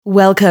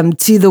Welcome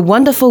to the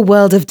wonderful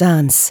world of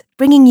dance,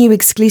 bringing you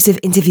exclusive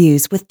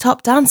interviews with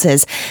top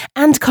dancers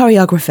and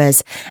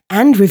choreographers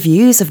and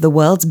reviews of the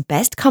world's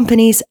best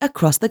companies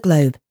across the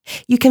globe.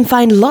 You can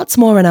find lots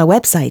more on our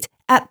website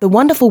at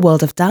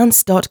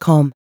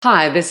thewonderfulworldofdance.com.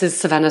 Hi, this is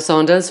Savannah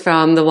Saunders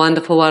from The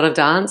Wonderful World of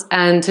Dance,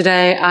 and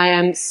today I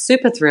am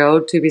super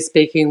thrilled to be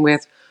speaking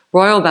with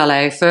Royal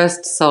Ballet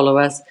first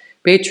soloist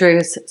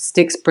Beatrice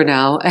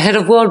Stix-Brunel ahead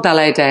of World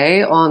Ballet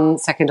Day on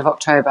 2nd of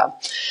October.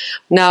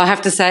 Now, I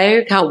have to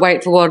say, can't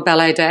wait for World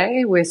Ballet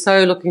Day. We're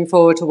so looking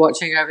forward to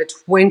watching over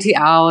 20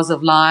 hours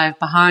of live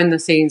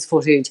behind-the-scenes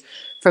footage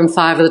from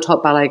 5 of the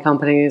top ballet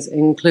companies,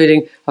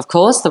 including, of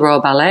course, the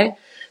Royal Ballet,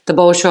 the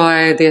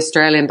Bolshoi, the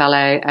Australian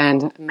Ballet,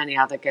 and many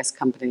other guest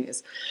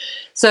companies.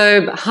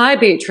 So, hi,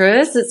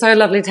 Beatrice. It's so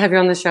lovely to have you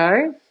on the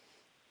show.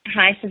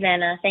 Hi,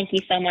 Savannah. Thank you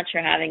so much for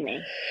having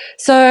me.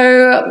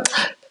 So,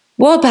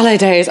 World Ballet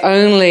Day is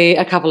only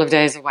a couple of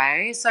days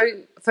away. So,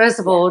 first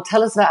of all,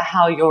 tell us about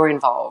how you're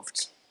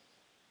involved.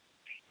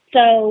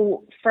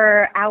 So,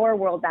 for our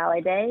World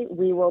Ballet Day,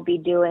 we will be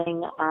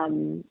doing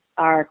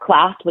our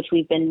class, which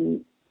we've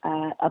been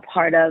a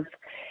part of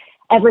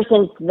ever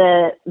since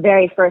the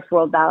very first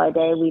World Ballet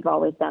Day. We've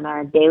always done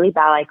our daily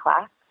ballet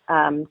class,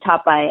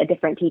 taught by a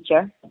different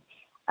teacher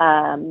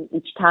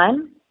each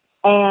time.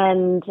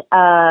 And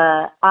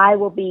I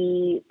will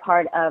be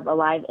part of a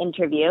live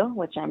interview,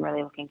 which I'm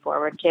really looking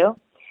forward to.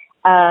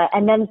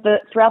 And then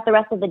throughout the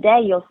rest of the day,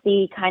 you'll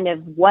see kind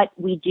of what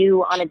we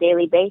do on a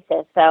daily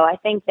basis. So I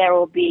think there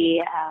will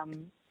be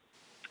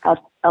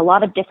a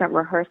lot of different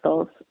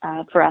rehearsals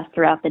for us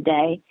throughout the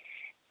day.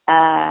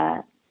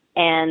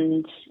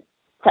 And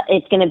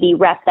it's going to be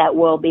rep that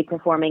will be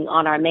performing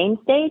on our main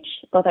stage,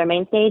 both our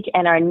main stage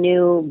and our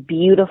new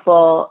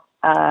beautiful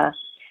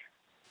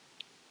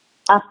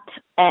up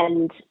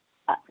and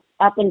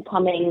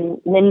coming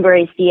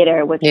Linbury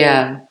Theater, which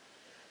is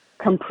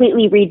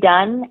completely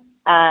redone,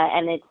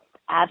 and it's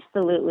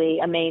absolutely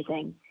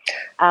amazing.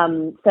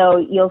 So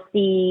you'll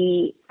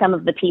see some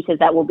of the pieces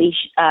that will be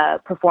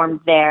performed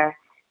there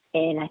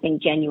in, I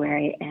think,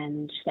 January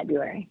and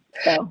February.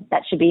 So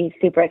that should be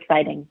super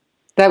exciting.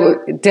 That was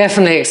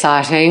definitely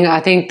exciting.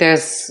 I think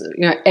there's,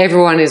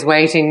 everyone is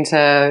waiting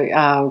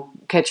to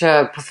catch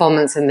a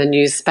performance in the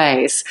new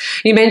space.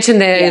 You mentioned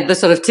there the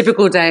sort of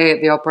typical day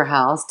at the Opera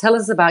House. Tell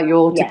us about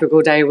your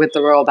typical day with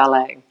the Royal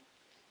Ballet.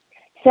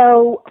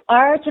 So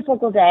our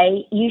typical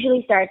day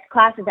usually starts,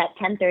 classes at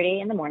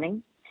 10:30 in the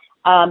morning,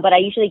 but I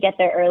usually get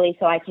there early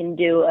so I can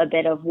do a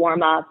bit of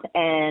warm-up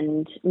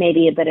and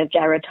maybe a bit of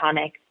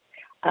gyrotonics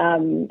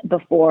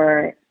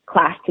before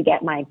class to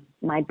get my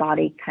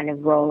body kind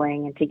of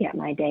rolling and to get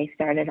my day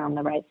started on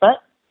the right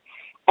foot.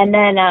 And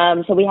then,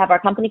 so we have our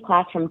company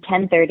class from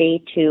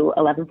 10:30 to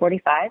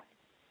 11:45.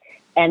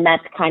 And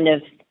that's kind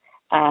of,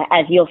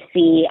 as you'll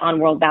see on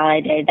World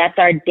Ballet Day, that's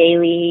our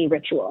daily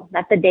ritual.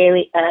 That's a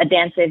daily,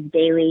 dancer's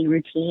daily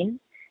routine.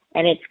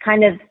 And it's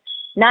kind of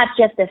not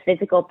just a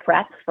physical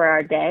prep for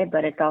our day,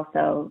 but it's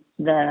also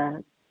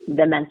the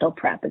mental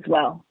prep as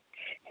well.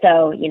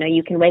 So,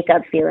 you can wake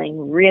up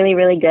feeling really,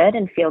 really good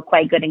and feel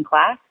quite good in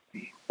class,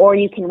 or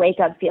you can wake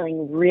up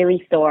feeling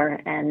really sore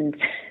and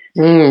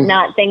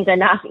things are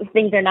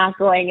not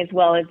going as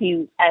well as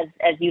you'd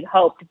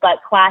hoped,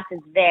 but class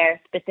is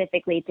there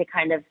specifically to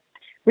kind of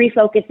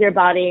refocus your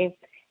body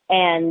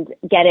and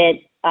get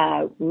it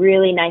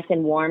really nice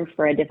and warm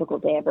for a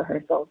difficult day of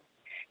rehearsals.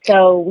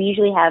 So we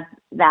usually have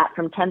that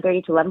from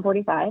 10:30 to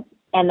 11:45,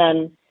 and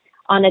then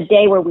on a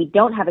day where we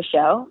don't have a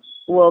show,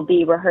 we'll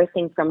be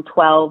rehearsing from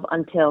 12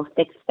 until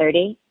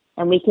 6:30,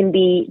 and we can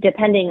be,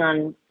 depending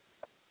on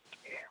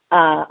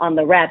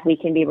the rep, we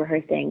can be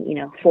rehearsing,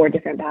 4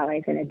 different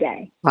ballets in a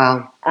day.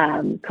 Wow.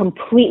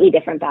 Completely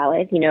different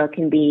ballets. It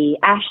can be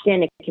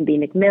Ashton, it can be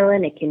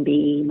Macmillan, it can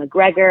be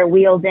McGregor,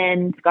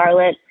 Wheeldon,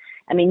 Scarlett.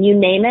 I mean, you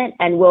name it,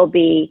 and we'll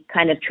be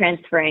kind of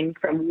transferring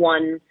from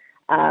one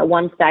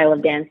style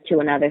of dance to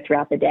another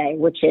throughout the day,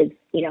 which is,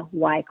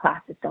 why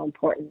class is so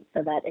important,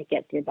 so that it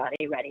gets your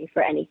body ready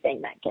for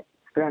anything that gets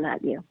thrown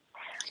at you.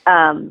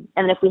 And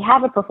if we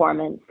have a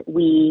performance,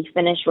 we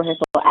finish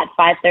rehearsal at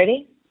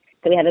 5:30.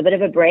 So we have a bit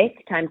of a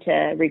break, time to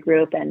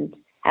regroup and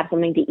have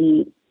something to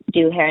eat,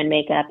 do hair and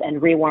makeup, and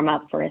re-warm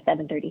up for a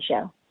 7:30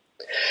 show.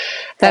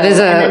 And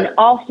then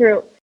all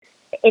through,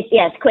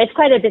 it's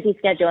quite a busy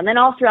schedule. And then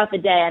all throughout the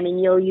day, I mean,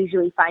 you'll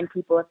usually find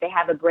people, if they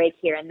have a break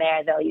here and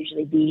there, they'll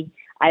usually be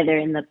either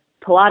in the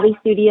Pilates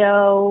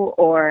studio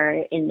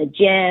or in the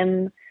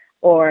gym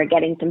or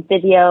getting some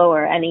physio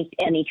or any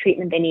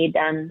treatment they need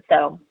done.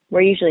 So we're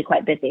usually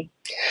quite busy.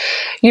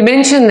 You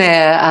mentioned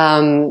there,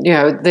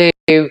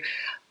 the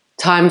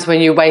times when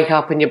you wake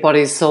up and your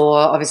body's sore,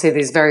 obviously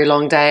these very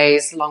long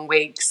days, long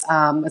weeks,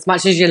 as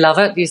much as you love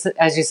it,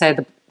 as you say,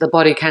 the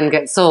body can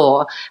get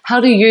sore. How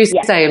do you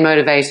stay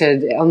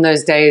motivated on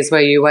those days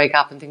where you wake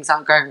up and things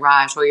aren't going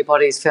right, or your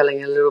body's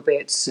feeling a little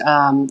bit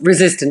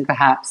resistant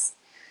perhaps?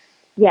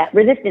 Yeah,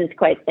 resistance is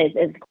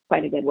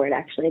quite a good word,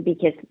 actually,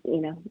 because,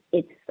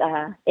 it's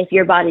if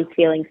your body's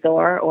feeling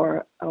sore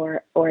or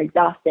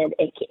exhausted,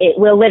 it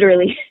will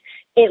literally,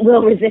 it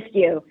will resist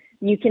you.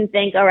 you can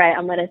think, all right,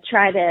 I'm going to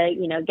try to,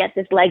 get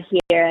this leg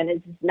here, and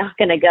it's not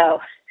going to go.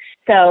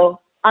 So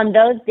on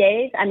those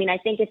days, I mean, I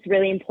think it's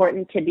really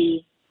important to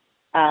be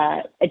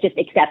just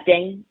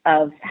accepting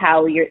of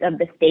of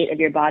the state of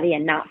your body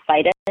and not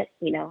fight it,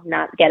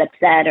 not get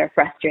upset or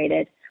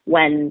frustrated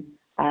when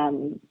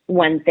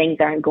things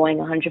aren't going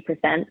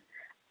 100%.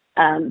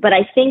 But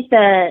I think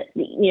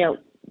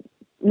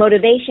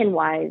motivation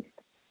wise,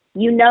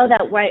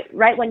 that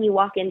right when you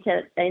walk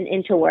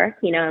into work,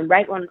 and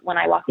right when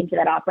I walk into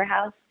that opera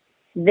house,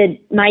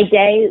 my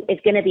day is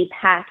going to be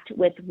packed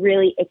with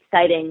really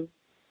exciting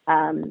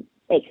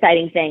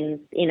things.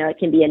 It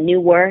can be a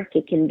new work.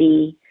 It can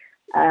be,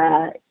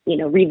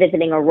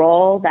 revisiting a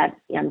role that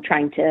I'm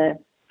trying to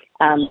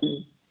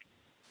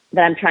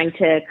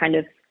kind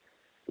of,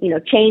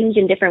 change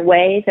in different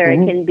ways, or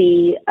it can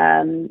be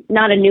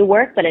not a new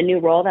work, but a new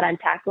role that I'm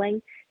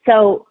tackling.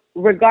 So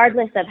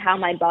regardless of how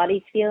my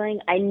body's feeling,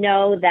 I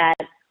know that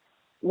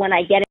when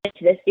I get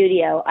into the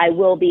studio, I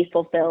will be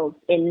fulfilled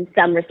in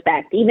some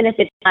respect, even if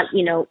it's not,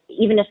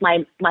 even if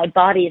my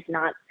body is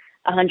not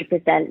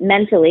 100%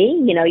 mentally,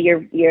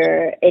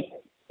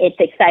 it's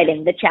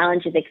exciting. The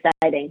challenge is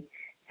exciting.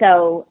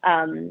 So,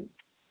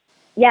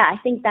 I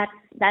think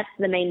that's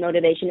the main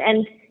motivation.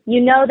 And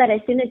that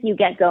as soon as you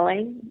get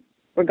going,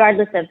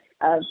 regardless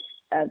of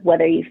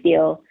whether you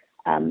feel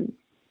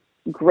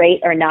great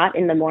or not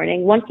in the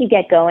morning, once you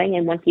get going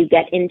and once you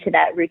get into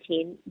that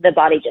routine, the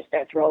body just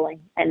starts rolling,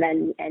 and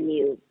then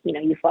you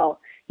fall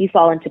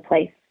into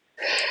place.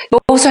 You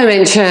also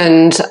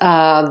mentioned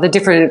the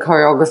different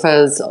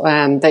choreographers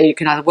that you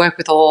can either work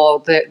with, or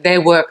their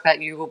work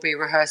that you will be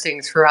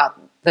rehearsing throughout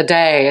the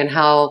day, and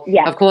how,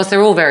 of course,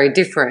 they're all very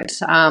different.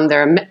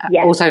 They're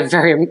also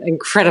very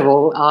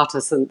incredible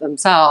artists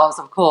themselves,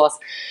 of course.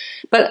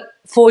 But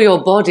for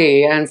your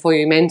body and for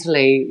you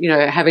mentally,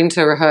 having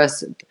to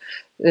rehearse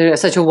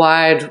such a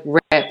wide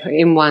rep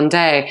in one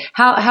day,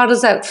 how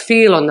does that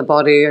feel on the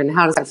body, and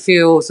how does that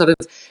feel sort of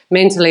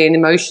mentally and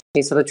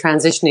emotionally, sort of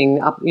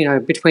transitioning up,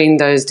 between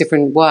those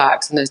different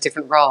works and those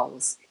different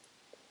roles?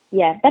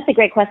 Yeah, that's a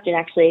great question,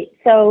 actually.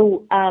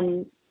 So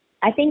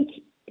I think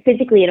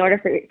physically, in order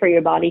for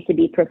your body to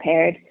be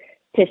prepared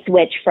to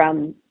switch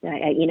from,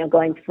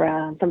 going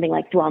from something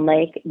like Swan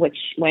Lake, which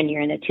when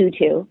you're in a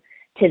tutu,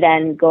 to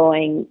then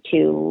going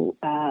to,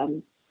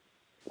 a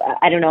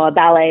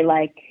ballet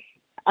like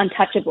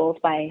Untouchables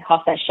by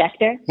Hofesh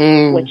Shechter,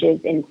 which is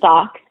in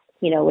socks,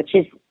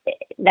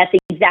 that's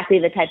exactly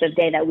the type of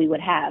day that we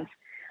would have.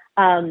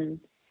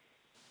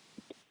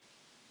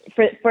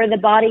 For the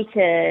body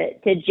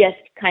to just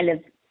kind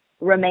of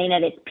remain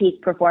at its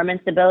peak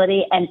performance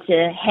ability and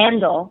to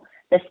handle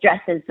the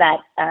stresses that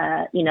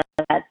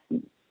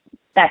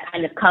that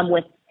kind of come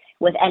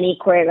with any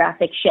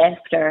choreographic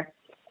shift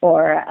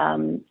or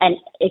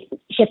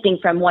shifting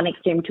from one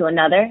extreme to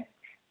another.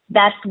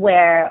 That's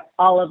where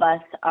all of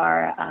us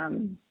are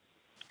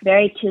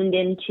very tuned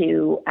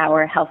into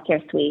our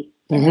healthcare suite.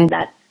 And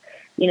that's,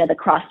 the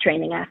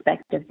cross-training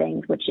aspect of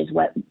things, which is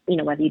what,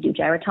 whether you do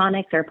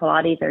gyrotonics or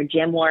Pilates or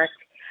gym work.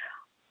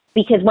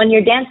 Because when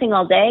you're dancing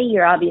all day,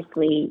 you're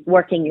obviously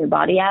working your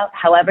body out.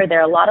 However, there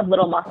are a lot of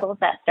little muscles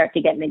that start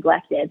to get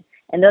neglected.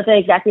 And those are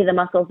exactly the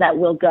muscles that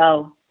will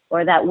go,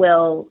 or that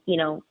will,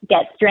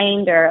 get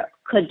strained or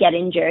could get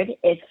injured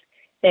if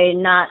they're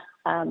not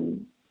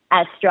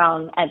as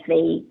strong as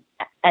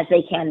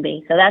they can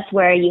be. So that's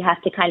where you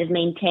have to kind of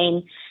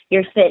maintain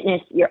your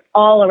fitness, your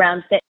all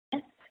around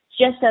fitness,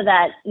 just so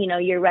that,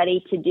 you're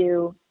ready to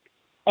do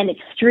an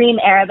extreme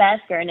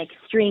arabesque or an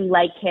extreme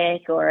leg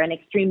kick or an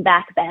extreme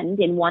back bend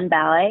in one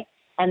ballet,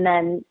 and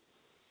then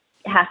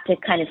have to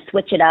kind of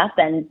switch it up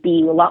and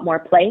be a lot more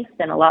placed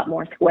and a lot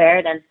more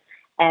squared,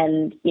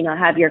 and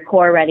have your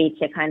core ready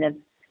to kind of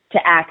to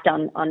act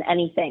on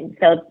anything.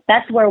 So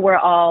that's where we're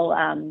all,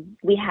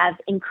 we have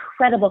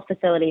incredible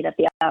facilities at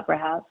the Opera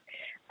House,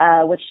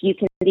 which you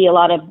can see a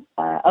lot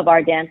of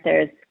our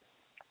dancers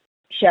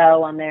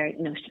show on their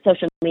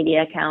social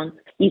media accounts.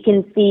 You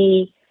can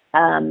see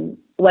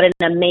what an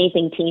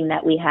amazing team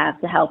that we have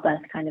to help us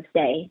kind of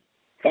stay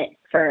fit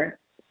for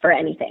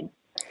anything.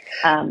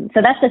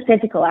 So that's the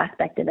physical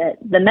aspect of it.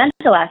 The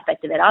mental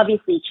aspect of it,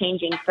 obviously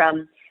changing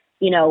from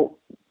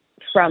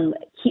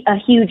a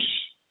huge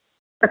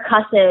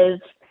percussive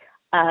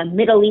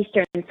Middle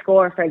Eastern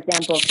score, for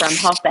example, from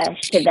Hofesh,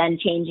 to then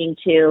changing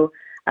to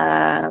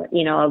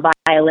a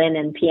violin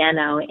and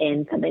piano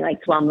in something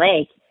like Swan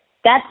Lake.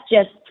 That's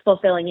just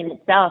fulfilling in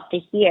itself to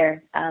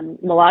hear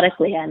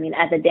melodically. I mean,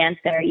 as a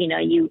dancer,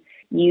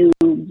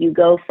 you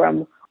go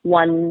from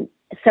one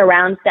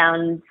surround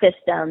sound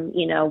system,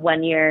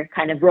 when you're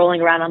kind of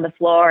rolling around on the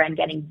floor and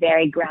getting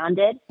very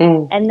grounded.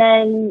 And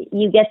then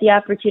you get the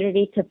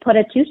opportunity to put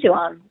a tutu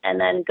on and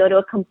then go to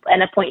a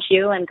point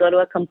shoe and go to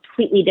a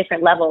completely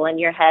different level in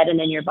your head and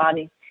in your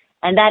body.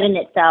 And that in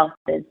itself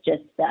is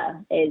just,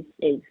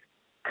 is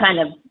kind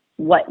of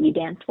what you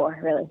dance for,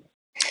 really.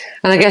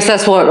 And I guess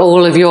that's what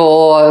all of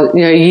your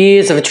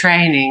years of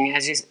training,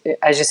 as you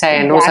say,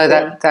 and Exactly. also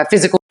that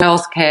physical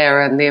health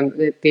care and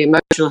the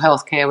emotional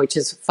health care, which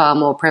is far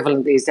more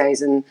prevalent these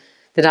days in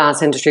the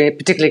dance industry,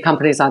 particularly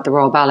companies like the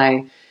Royal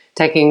Ballet,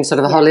 taking sort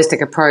of a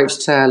holistic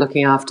approach to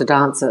looking after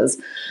dancers.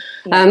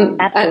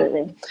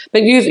 Absolutely.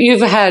 But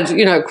you've had,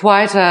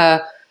 quite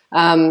a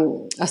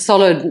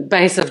solid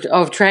base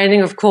of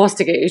training, of course,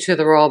 to get you to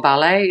the Royal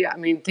Ballet. I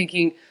mean,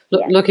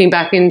 looking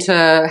back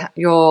into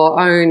your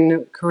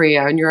own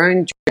career and your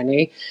own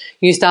journey,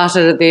 you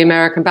started at the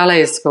American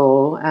Ballet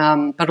School,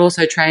 but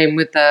also trained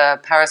with the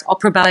Paris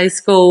Opera Ballet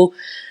School.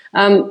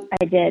 I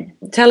did.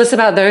 Tell us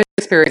about those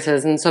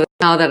experiences and sort of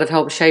how that have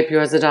helped shape you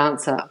as a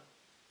dancer.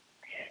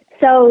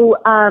 So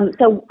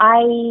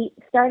I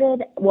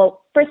started,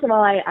 well, first of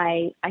all,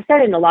 I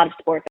started in a lot of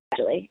sports,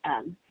 actually,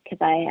 because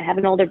I have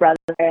an older brother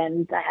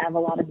and I have a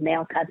lot of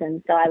male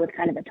cousins. So I was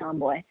kind of a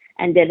tomboy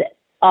and did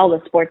all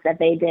the sports that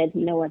they did,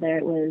 whether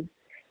it was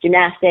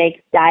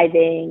gymnastics,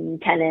 diving,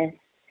 tennis.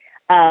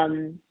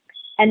 And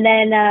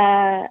then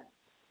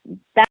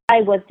that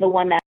was the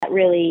one that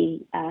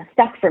really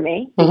stuck for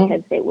me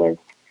because it was,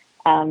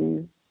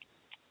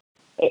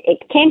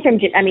 it came from,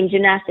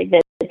 gymnastics.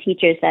 The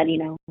teacher said,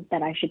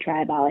 that I should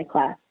try a ballet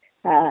class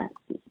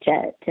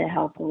to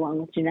help along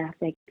with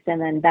gymnastics. And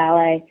then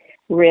ballet,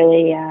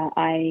 really,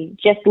 I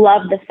just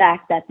loved the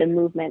fact that the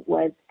movement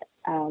was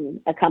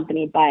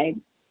accompanied by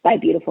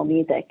beautiful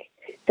music.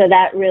 So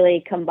that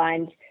really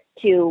combined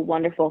two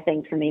wonderful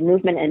things for me,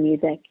 movement and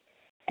music.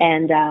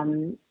 And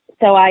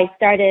so I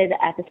started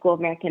at the School of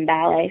American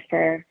Ballet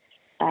for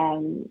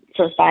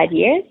 5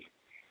 years.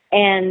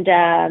 And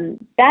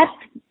that's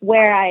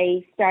where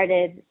I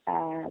started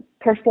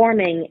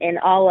performing in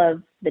all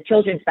of the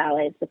children's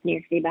ballets with New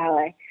York City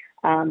Ballet,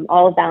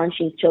 all of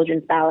Balanchine's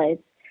children's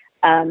ballets.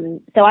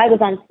 So I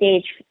was on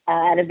stage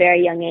at a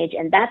very young age,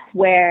 and that's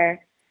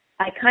where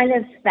I kind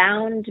of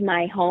found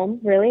my home,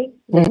 really,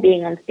 with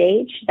being on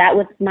stage. That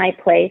was my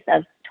place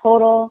of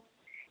total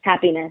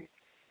happiness.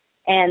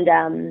 And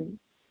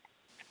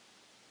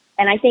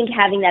I think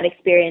having that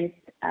experience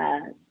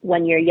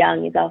when you're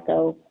young is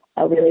also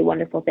a really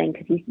wonderful thing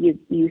because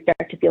you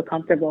start to feel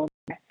comfortable,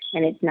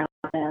 and it's not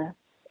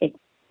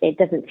it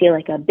doesn't feel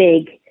like a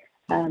big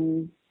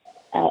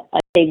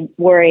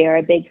worry or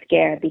a big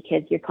scare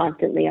because you're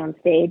constantly on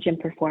stage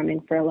and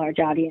performing for a large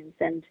audience.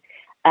 And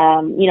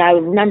I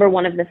remember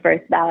one of the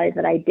first ballets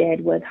that I did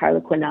was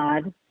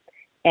Harlequinade,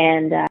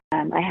 and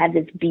I had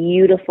this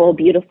beautiful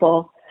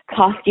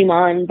costume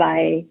on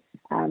by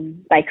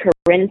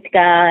Karinska,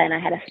 and I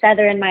had a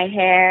feather in my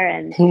hair,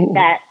 and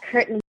that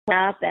curtain went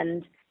up,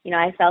 and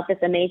I felt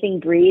this amazing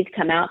breeze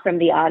come out from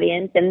the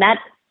audience. And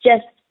that's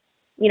just,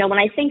 when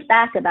I think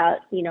back about,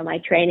 my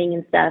training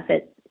and stuff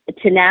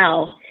to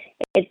now,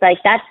 it's like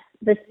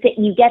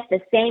you get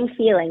the same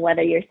feeling,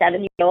 whether you're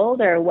 7 years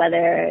old or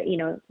whether,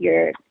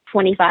 you're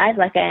 25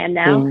 like I am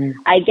now.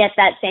 I get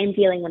that same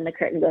feeling when the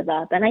curtain goes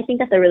up. And I think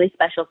that's a really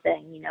special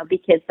thing,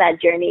 because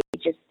that journey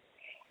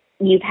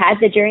you've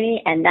had the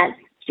journey, and that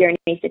journey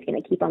is just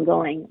going to keep on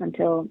going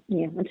until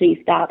you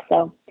stop.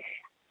 So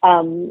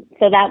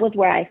that was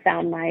where I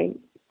found my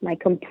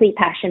complete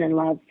passion and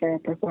love for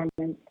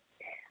performance.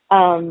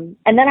 And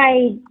then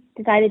I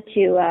decided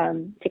to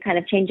kind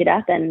of change it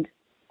up, and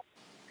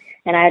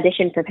I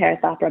auditioned for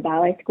Paris Opera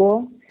Ballet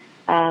School.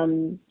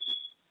 And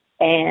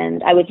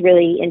I was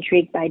really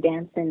intrigued by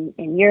dance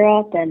in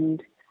Europe,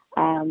 and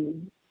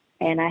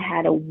I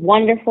had a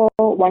wonderful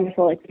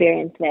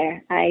experience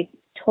there. I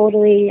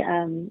totally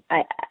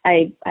I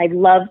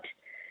loved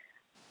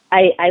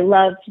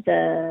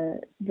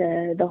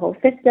the whole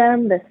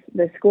system.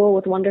 The school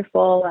was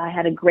wonderful. I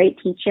had a great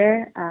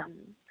teacher,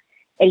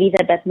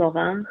 Elisabeth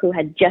Morin, who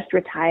had just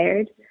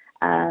retired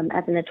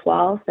as an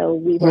étoile. So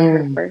we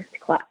were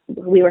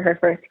her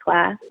first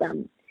class.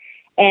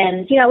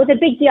 And it was a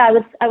big deal. I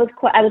was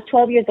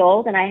 12 years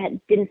old, and I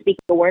didn't speak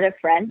a word of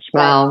French. But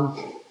wow.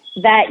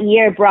 That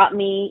year brought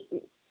me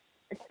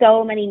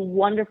so many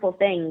wonderful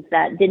things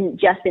that didn't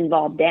just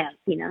involve dance.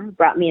 It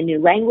brought me a new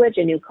language,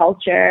 a new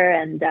culture,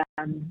 and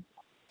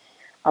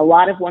a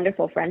lot of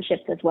wonderful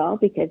friendships as well,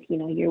 because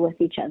you're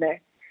with each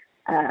other.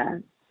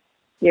 All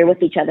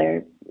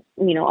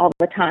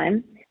the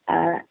time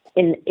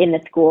in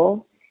the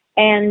school,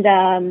 and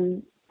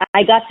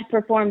I got to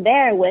perform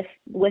there with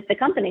the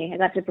company. I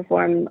got to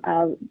perform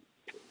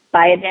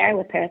Bayadère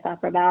with Paris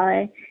Opera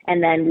Ballet,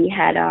 and then we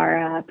had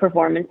our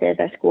performances,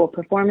 our school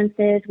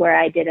performances, where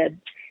I did a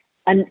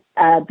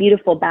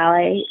beautiful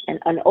ballet,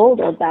 an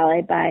old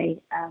ballet by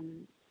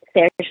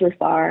Serge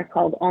Lefar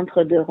called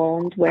Entre deux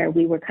rondes, where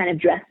we were kind of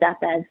dressed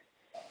up as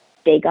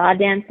Degas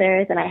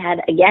dancers, and I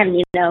had,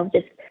 again,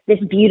 just this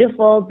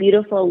beautiful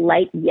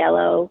light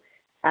yellow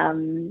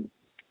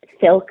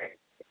silk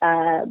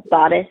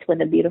bodice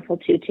with a beautiful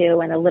tutu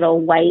and a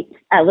little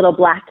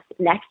black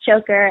neck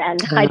choker, and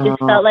I just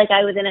felt like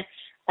I was in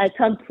a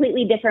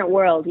completely different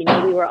world. We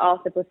were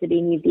all supposed to be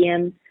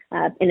in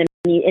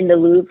the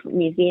Louvre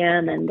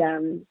Museum,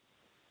 and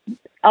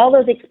all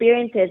those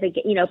experiences,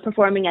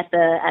 performing at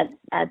the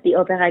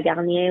Opéra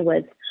Garnier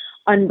was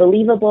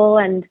unbelievable.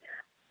 And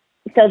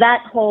so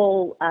that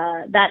whole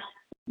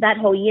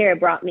year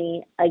brought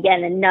me,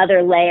 again,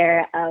 another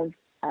layer of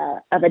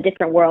a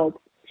different world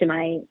to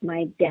my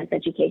dance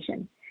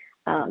education.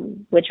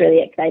 which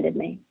really excited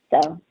me.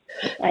 So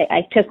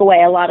I took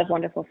away a lot of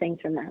wonderful things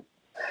from that.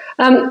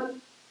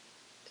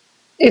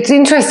 It's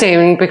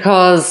interesting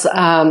because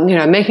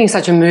making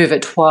such a move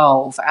at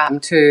 12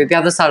 to the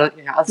other side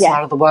of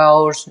side of the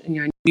world,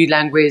 new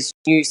language,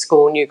 new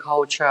school, new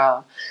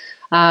culture,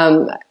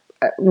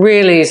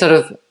 really sort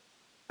of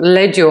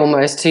led you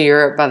almost to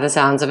Europe by the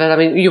sounds of it. I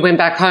mean, you went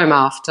back home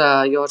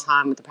after your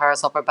time with the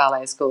Paris Opera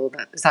Ballet School.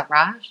 Is that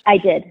right? I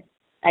did,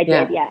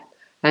 yeah.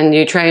 And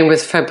you trained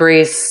with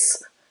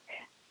Fabrice.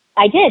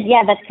 I did,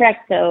 yeah, that's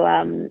correct. So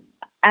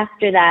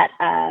after that,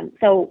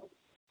 so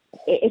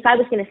if I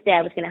was going to stay,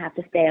 I was going to have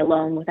to stay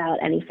alone without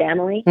any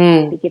family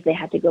because they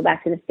had to go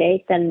back to the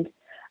States. And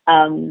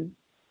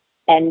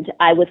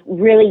I was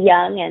really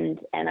young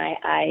and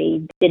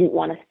I didn't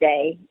want to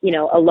stay,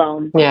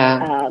 alone.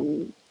 Yeah.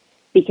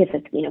 Because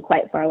it's,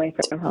 quite far away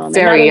from home.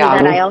 Very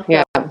young.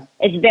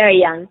 It's very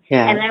young.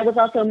 Yeah. And I was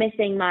also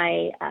missing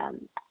my,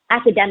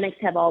 academics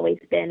have always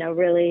been a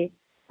really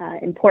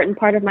important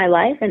part of my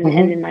life and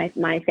in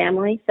my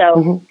family.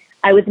 So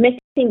I was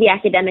missing the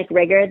academic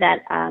rigor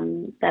that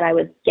I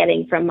was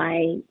getting from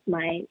my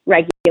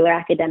regular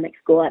academic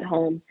school at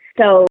home.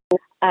 So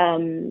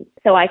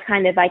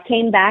I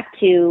came back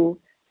to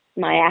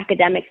my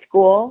academic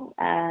school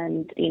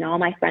and all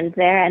my friends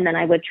there, and then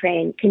I would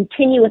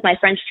continue with my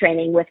French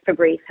training with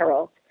Fabrice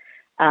Herold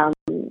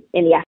in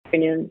the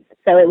afternoons.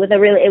 So it was a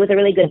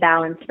really good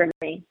balance for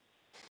me.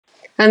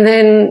 And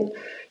then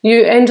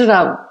you ended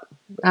up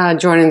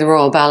joining the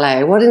Royal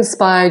Ballet. What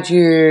inspired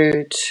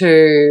you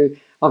to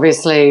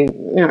obviously,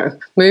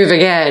 move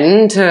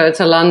again to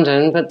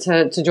London, but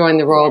to join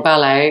the Royal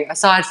Ballet,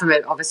 aside from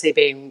it obviously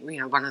being,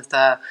 one of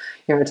the,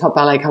 top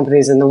ballet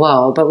companies in the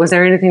world, but was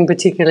there anything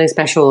particularly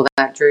special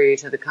that drew you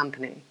to the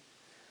company?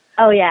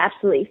 Oh yeah,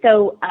 absolutely.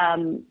 So,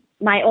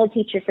 my old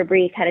teacher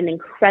Fabrice had an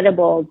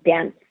incredible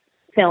dance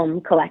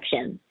film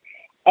collection,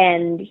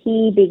 and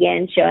he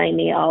began showing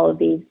me all of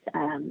these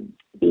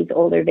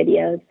older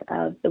videos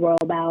of the Royal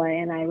Ballet.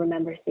 And I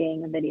remember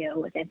seeing a video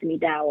with Anthony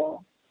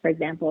Dowell, for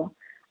example,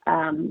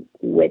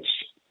 which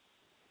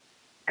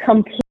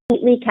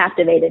completely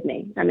captivated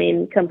me.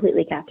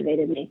 Completely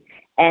captivated me.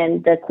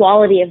 And the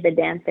quality of the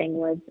dancing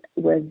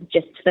was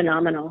just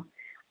phenomenal.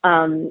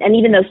 And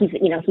even though he's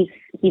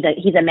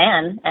a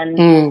man,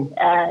 and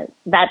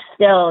that's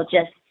still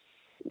just,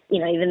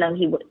 even though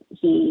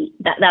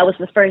that was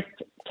the first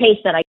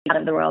taste that I got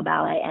of the Royal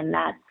Ballet, and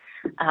that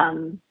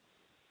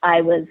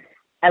I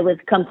was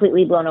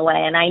completely blown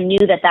away. And I knew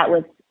that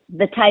was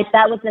the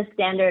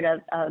standard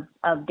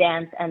of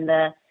dance and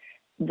the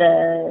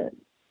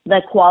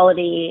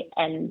quality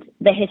and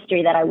the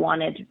history that I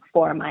wanted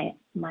for my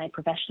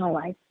professional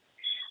life.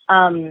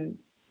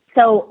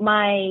 So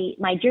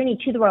my journey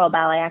to the Royal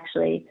Ballet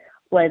actually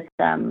was,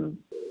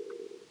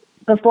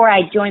 before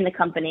I joined the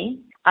company,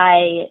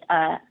 I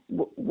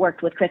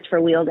worked with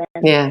Christopher Wheeldon.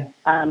 Yeah.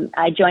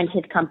 I joined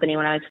his company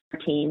when I was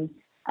 14.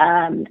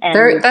 And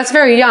that's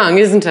very young,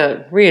 isn't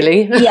it?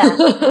 Really? Yeah,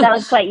 that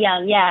was quite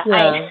young. Yeah.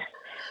 Yeah.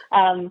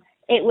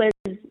 It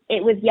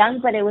was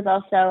young, but it was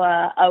also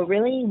a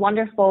really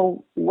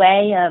wonderful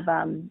way of,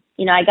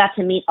 I got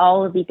to meet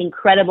all of these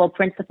incredible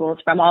principals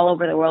from all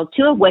over the world,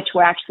 two of which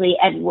were actually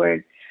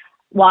Edward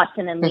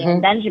Watson and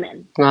Leanne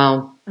Benjamin.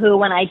 Wow. Who,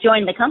 when I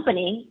joined the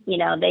company,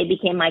 they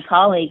became my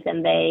colleagues,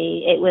 and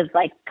it was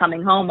like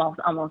coming home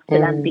almost to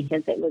them,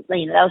 because it was, that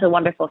was a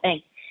wonderful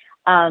thing.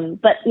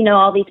 But,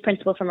 all these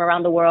principals from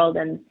around the world,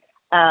 and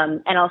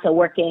also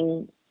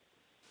working,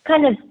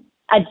 kind of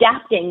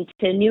adapting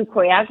to new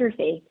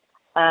choreography,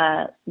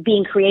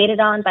 being created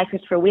on by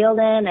Christopher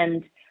Wheeldon,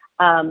 and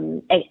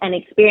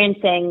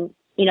experiencing,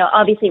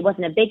 obviously it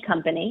wasn't a big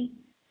company,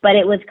 but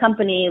it was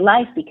company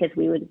life, because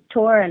we would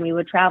tour and we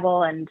would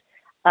travel, and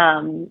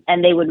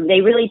they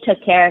really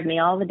took care of me.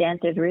 All the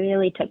dancers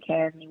really took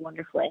care of me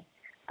wonderfully.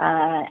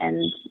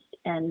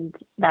 And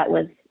that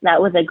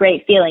was a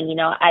great feeling.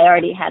 I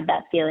already had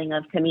that feeling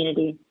of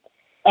community.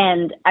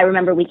 And I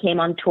remember we came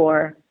on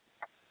tour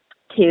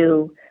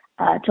to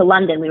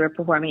London. We were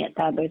performing at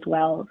Sadler's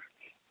Wells,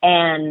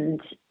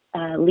 and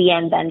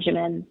Leanne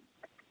Benjamin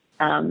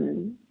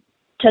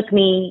took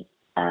me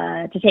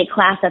to take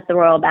class at the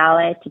Royal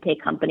Ballet, to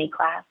take company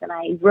class. And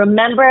I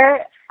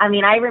remember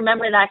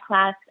that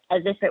class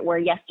as if it were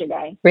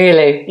yesterday.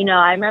 Really?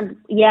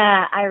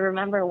 I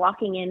remember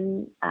walking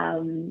in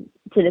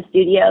to the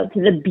studio, to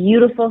the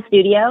beautiful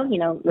studio,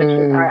 which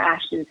is our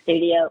Ashton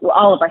studio. Well,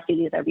 all of our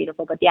studios are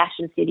beautiful, but the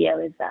Ashton studio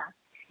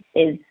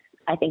is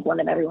I think one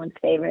of everyone's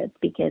favorites,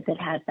 because it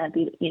has that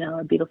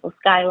a beautiful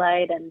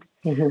skylight, and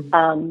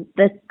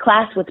the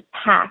class was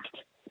packed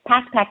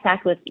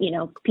with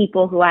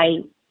people who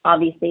I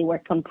obviously were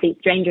complete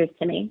strangers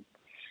to me,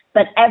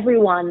 but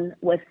everyone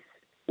was,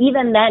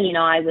 even then,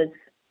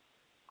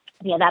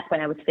 that's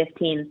when I was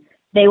 15.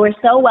 They were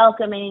so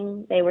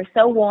welcoming. They were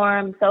so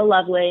warm, so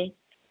lovely.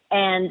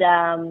 And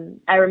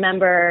I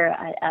remember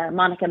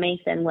Monica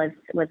Mason was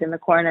in the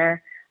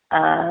corner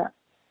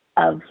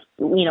of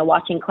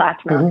watching class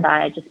from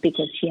outside, just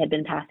because she had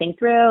been passing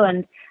through,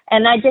 and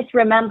I just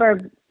remember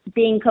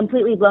being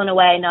completely blown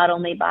away, not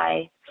only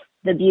by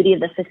beauty of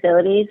the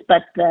facilities,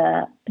 but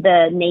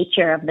the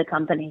nature of the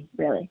company,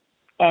 really.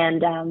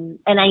 And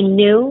I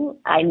knew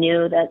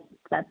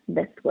that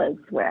this was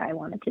where I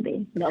wanted to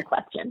be, no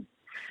question.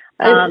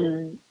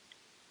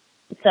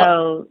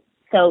 So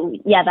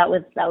yeah, that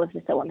was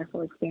just a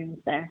wonderful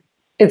experience there.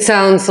 It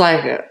sounds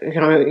like,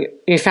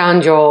 you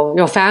found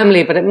your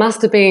family, but it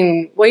must have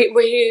been, were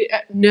you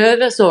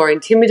nervous or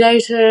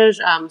intimidated,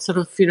 sort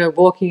of,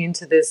 walking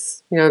into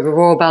this, the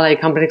Royal Ballet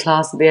Company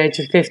class at the age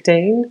of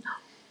 15?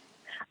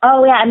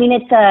 Oh yeah, I mean,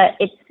 it's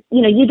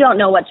you don't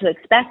know what to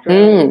expect,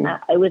 really.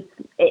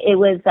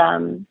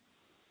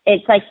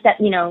 It's like that,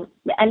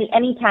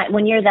 any time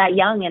when you're that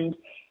young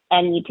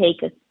and you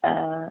take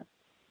a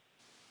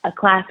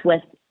class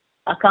with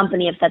a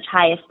company of such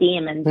high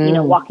esteem, and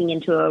walking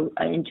into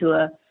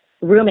a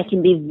room, it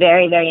can be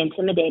very, very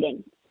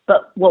intimidating.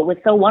 But what was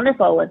so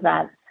wonderful was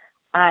that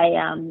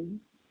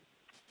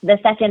the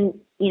second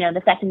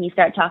you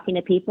start talking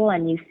to people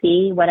and you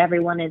see what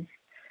everyone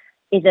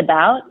is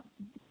about,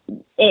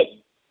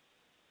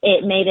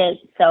 it made it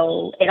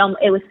so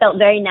it was felt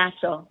very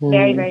natural,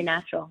 very, very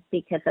natural,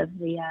 because of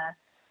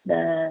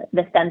the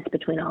sense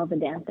between all the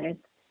dancers.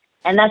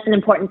 And that's an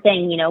important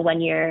thing,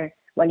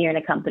 when you're in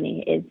a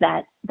company, is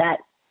that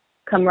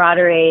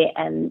camaraderie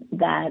and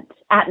that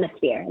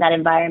atmosphere, that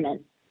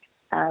environment,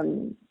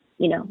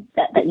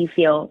 that you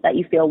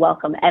feel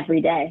welcome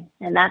every day.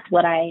 And that's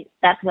what I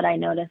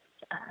noticed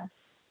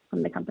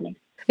from the company.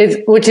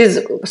 Which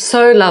is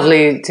so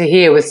lovely to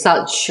hear, with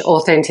such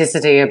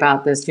authenticity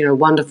about this,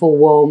 wonderful,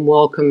 warm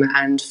welcome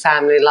and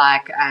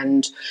family-like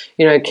and,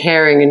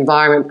 caring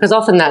environment, because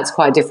often that's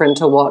quite different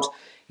to what,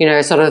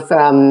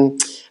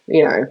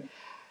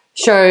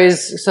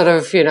 shows sort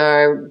of,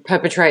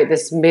 perpetrate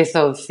this myth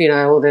of,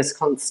 all this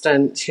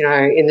constant,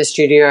 in the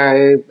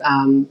studio,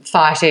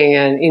 fighting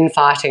and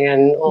infighting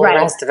and all the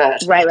rest of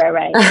it.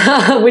 Right.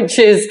 Which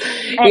is,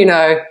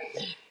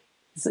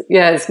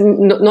 it's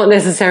not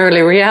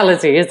necessarily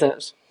reality, is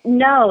it?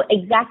 No,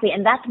 exactly.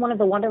 And that's one of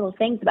the wonderful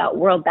things about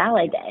World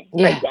Ballet Day,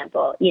 for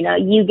example.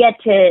 You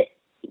get to,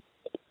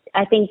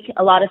 I think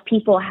a lot of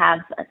people have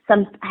a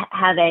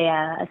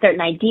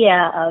certain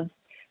idea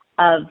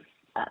of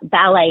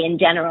ballet in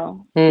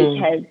general,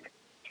 because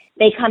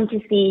they come to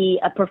see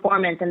a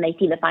performance and they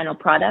see the final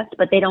product,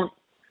 but they don't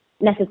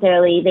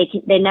necessarily,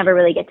 they never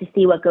really get to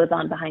see what goes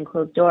on behind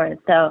closed doors.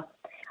 So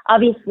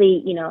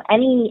obviously,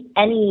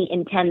 any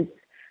intense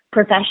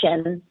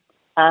profession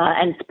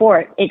and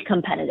sport is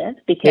competitive,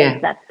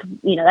 because that's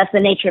the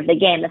nature of the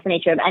game. That's the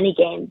nature of any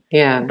game.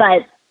 Yeah.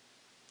 But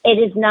it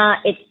is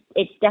not.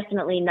 It's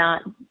definitely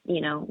not.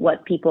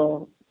 What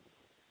people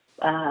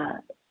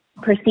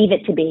perceive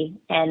it to be,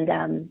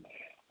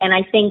 and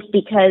I think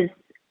because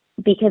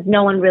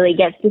no one really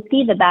gets to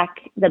see the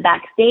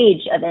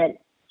backstage of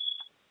it,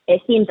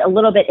 it seems a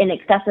little bit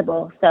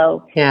inaccessible.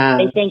 So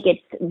they think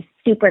it's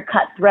super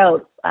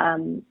cutthroat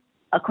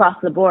across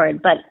the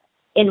board, but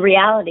in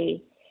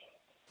reality,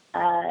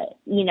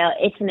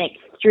 it's an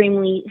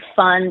extremely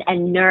fun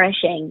and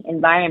nourishing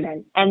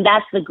environment. And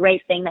that's the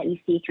great thing that you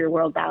see through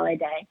World Ballet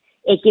Day.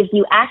 It gives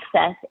you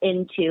access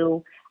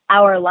into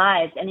our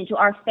lives and into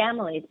our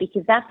families,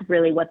 because that's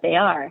really what they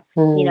are.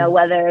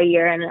 Whether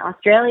you're in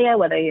Australia,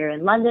 whether you're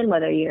in London,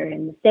 whether you're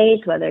in the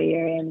States, whether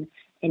you're in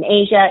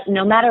Asia,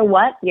 no matter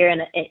what, you're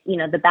in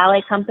the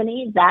ballet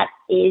company, that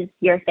is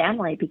your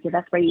family, because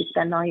that's where you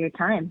spend all your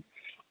time.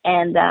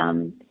 And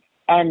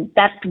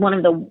that's one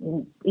of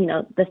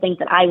the things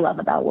that I love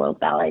about World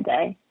Ballet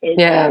Day is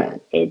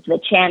the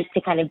chance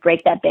to kind of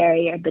break that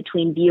barrier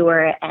between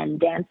viewer and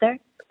dancer,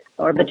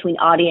 or between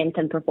audience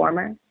and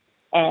performer.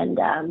 And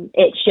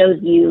it shows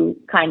you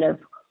kind of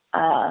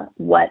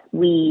what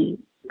we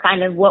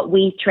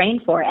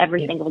train for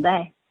every single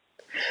day.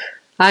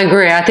 I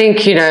agree. I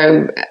think,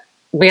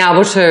 being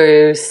able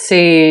to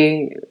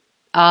see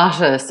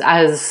artists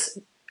as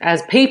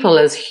people,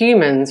 as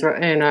humans,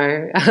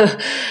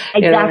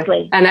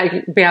 Exactly.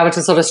 And be able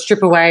to sort of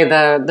strip away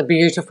the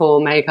beautiful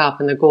makeup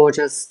and the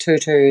gorgeous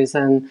tutus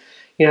and,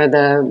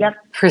 the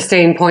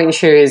pristine point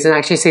shoes, and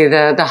actually see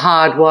the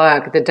hard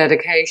work, the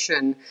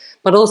dedication,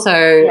 but also,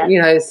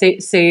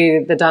 see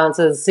the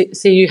dancers,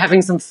 see you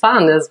having some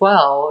fun as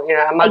well,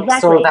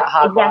 amongst all of that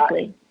hard work.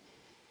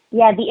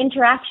 Yeah, the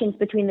interactions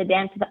between the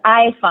dancers,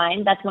 I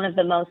find that's one of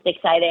the most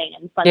exciting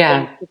and fun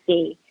things to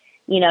see.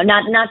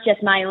 Not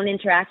just my own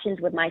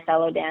interactions with my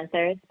fellow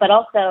dancers, but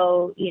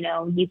also, you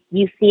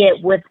see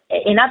it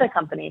in other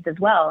companies as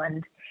well.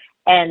 And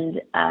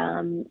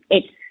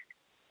it's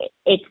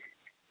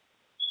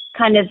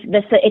kind of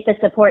it's a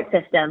support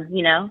system,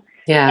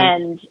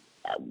 and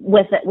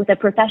with a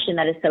profession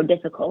that is so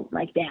difficult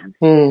like dance,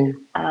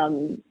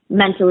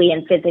 mentally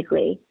and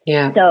physically,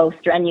 so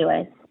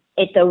strenuous.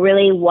 It's a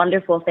really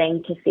wonderful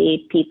thing to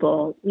see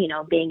people,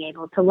 being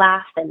able to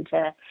laugh and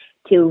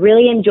to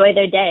really enjoy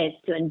their days,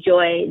 to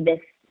enjoy this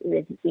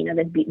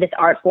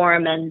art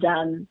form, and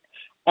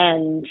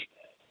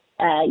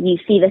you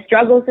see the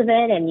struggles of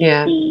it, and you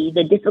see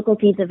the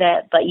difficulties of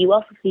it, but you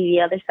also see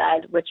the other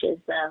side, which is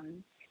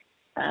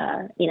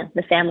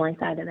the family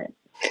side of it.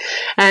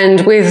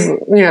 And with,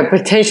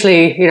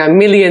 potentially,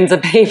 millions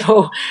of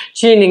people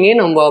tuning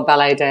in on World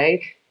Ballet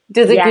Day,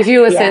 does it give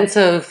you a sense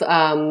of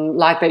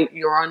like that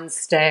you're on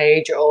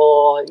stage,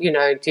 or,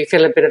 do you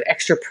feel a bit of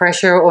extra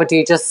pressure, or do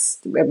you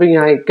just,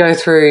 go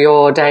through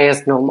your day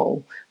as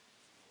normal?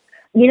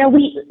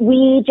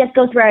 We just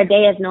go through our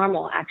day as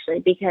normal, actually,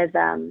 because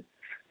at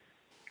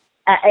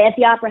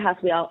the Opera House,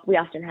 we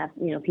often have,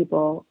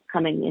 people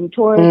coming in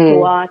tours to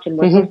watch, and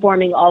we're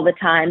performing all the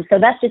time. So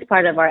that's just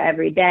part of our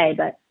everyday.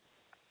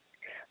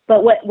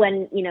 But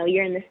when,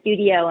 you're in the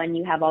studio and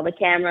you have all the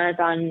cameras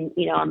on,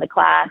 on the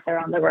class or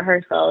on the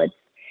rehearsal,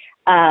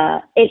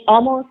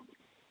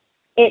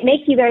 it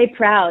makes you very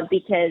proud,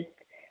 because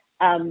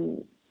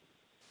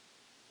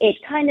it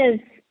kind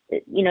of,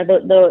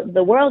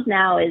 the world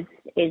now is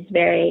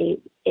very,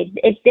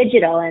 it's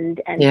digital,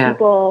 and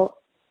people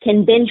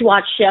can binge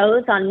watch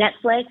shows on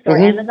Netflix or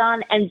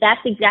Amazon, and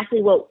that's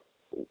exactly what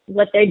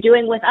they're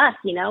doing with us,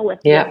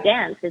 with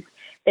dance.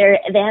 They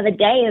have a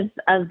day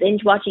of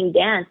binge watching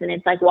dance, and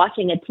it's like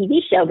watching a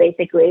TV show,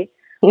 basically,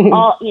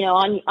 all,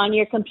 on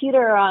your computer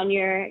or on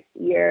your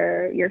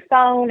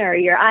phone or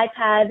your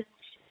iPad.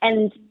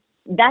 And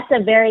that's a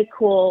very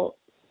cool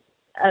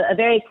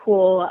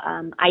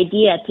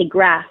idea to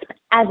grasp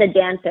as a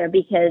dancer,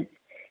 because,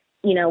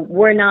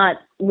 we're not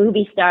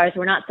movie stars,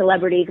 we're not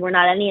celebrities, we're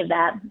not any of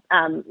that,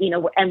 and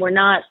we're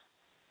not,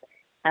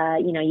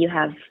 you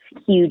have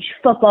huge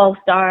football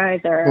stars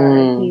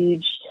or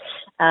huge,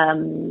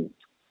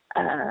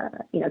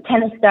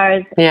 tennis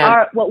stars.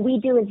 What we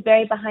do is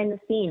very behind the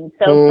scenes.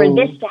 So for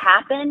this to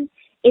happen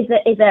is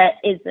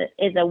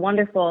a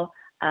wonderful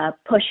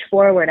push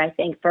forward, I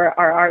think, for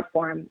our art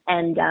form.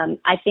 And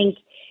I think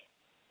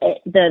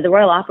the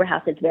Royal Opera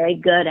House is very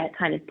good at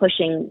kind of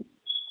pushing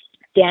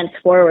dance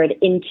forward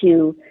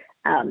into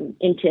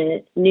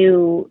the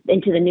new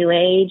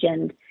age,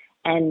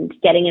 and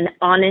getting an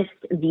honest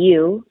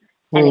view,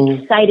 an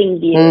exciting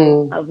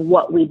view of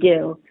what we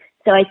do.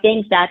 So I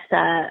think that's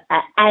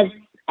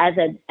as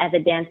a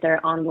dancer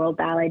on World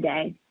Ballet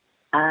Day,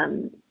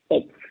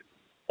 it's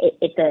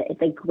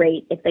a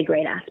great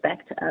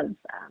aspect of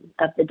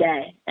the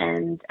day.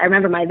 And I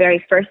remember my very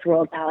first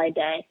World Ballet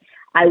Day,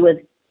 I was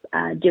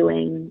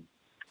doing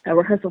a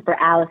rehearsal for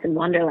Alice in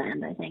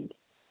Wonderland, I think.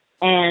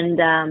 And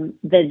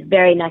the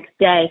very next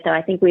day, so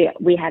I think we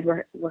had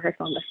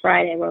rehearsal on the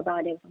Friday, World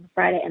Ballet Day was on the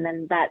Friday, and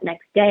then that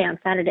next day, on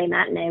Saturday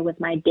matinee, was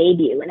my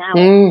debut in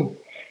Alice.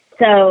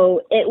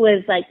 So it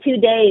was like 2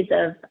 days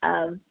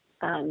of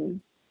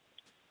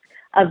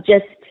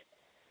just,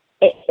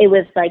 it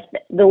was like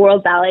the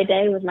World Ballet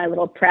Day was my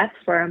little prep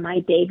for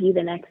my debut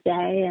the next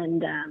day,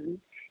 and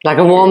like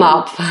a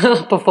warm-up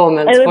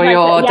performance for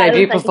your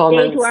debut performance. It was like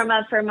a stage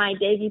warm-up for my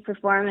debut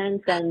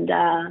performance. And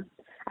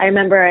I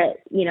remember,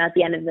 at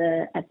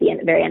the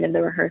very end of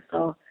the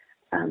rehearsal,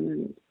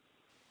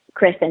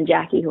 Chris and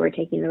Jackie, who were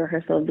taking the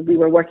rehearsal, we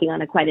were working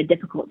on quite a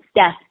difficult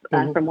step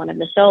from one of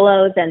the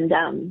solos, and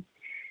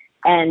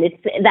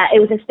it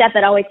was a step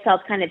that always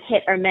felt kind of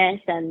hit or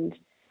miss, and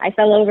I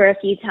fell over a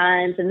few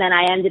times, and then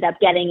I ended up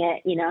getting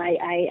it.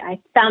 I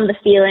found the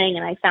feeling,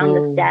 and I found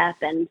the step,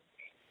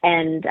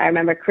 and I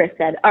remember Chris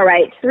said, "All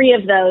right, 3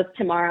 of those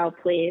tomorrow,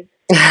 please.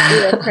 Do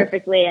this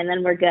perfectly, and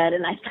then we're good."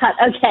 And I thought,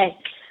 okay,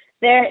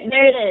 there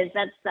it is.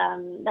 That's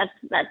the,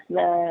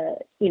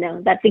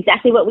 that's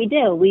exactly what we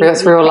do.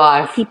 That's real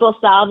life. People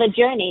saw the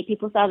journey.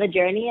 People saw the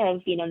journey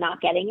of, not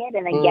getting it,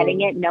 and then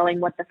getting it, knowing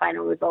what the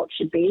final result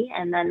should be,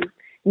 and then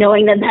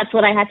knowing that that's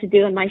what I had to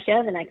do in my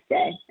show the next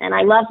day. And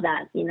I love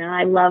that.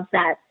 I love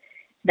that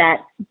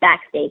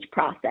backstage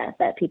process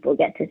that people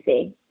get to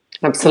see.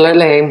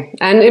 Absolutely.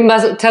 And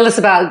tell us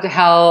about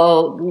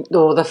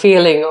the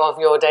feeling of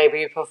your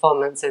debut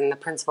performance in the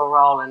principal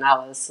role in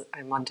Alice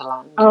in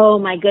Wonderland. Oh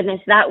my goodness.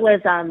 That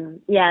was,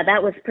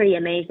 that was pretty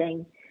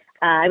amazing.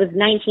 I was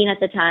 19 at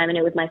the time, and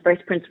it was my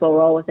first principal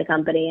role with the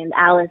company. And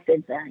Alice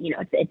is,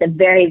 it's a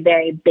very,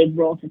 very big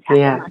role to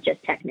tackle, not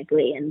just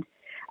technically,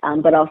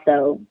 but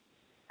also,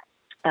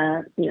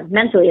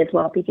 mentally as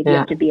well, because you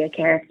have to be a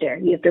character.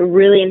 You have to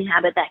really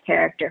inhabit that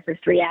character for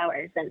 3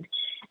 hours. And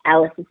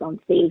Alice is on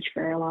stage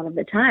for a lot of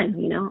the time,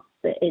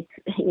 it's,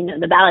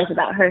 the ballet's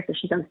about her, so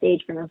she's on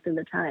stage for most of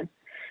the time.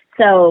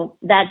 So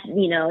that,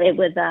 it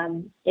was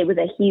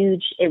a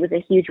huge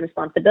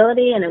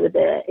responsibility, and it was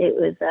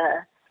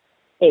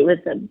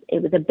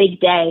a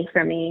big day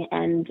for me.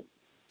 And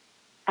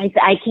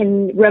I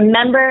can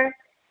remember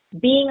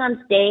being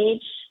on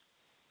stage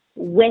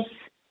with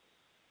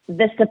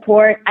the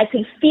support. I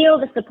could feel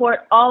the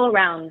support all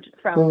around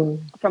from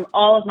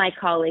all of my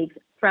colleagues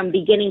from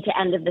beginning to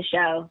end of the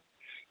show.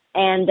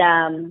 And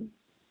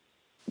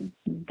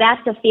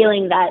that's a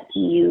feeling that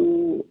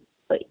you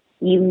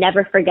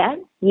never forget.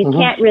 You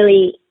can't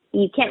really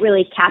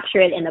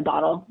capture it in a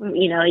bottle.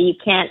 You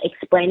can't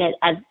explain it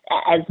as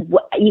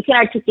you can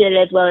articulate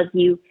it as well as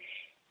you'd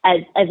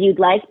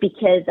like,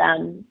 because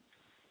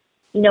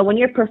when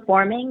you're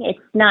performing, it's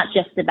not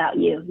just about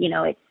you.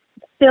 It's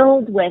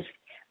filled with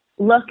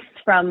looks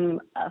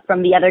from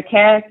the other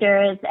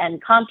characters,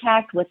 and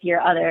contact with your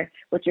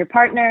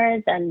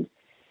partners, and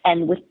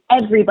and with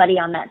everybody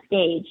on that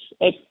stage,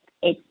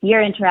 it's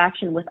your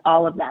interaction with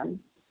all of them.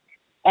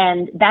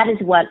 And that is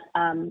what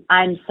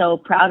I'm so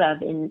proud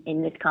of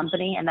in this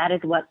company. And that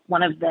is what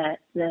one of the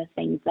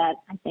things that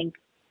I think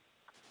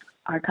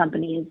our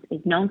company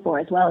is known for,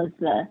 as well as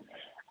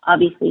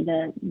obviously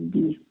the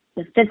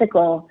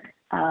physical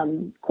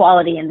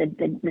quality and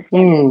the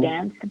standard of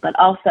dance, but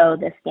also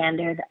the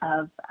standard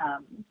of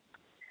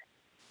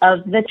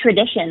the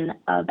tradition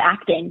of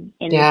acting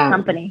in this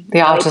company.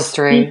 The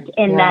artistry.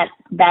 In that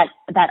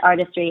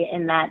artistry,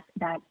 in that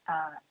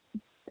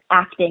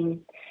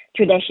acting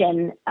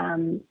tradition,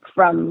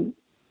 from,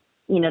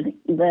 you know,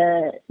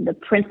 the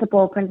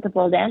principal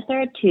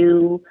dancer to,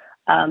 you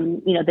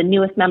know, the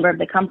newest member of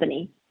the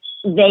company.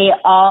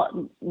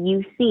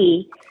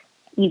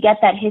 You get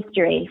that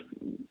history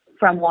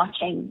from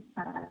watching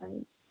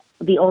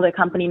the older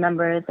company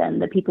members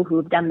and the people who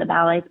have done the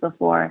ballets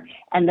before,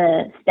 and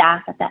the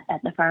staff at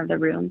the front of the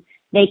room.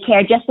 They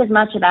care just as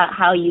much about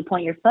how you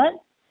point your foot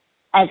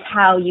as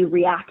how you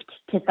react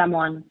to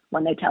someone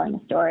when they're telling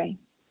a story,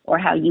 or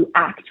how you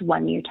act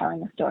when you're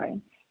telling a story.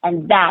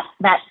 And that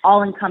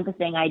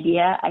all-encompassing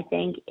idea, I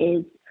think,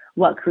 is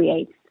what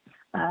creates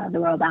the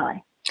Royal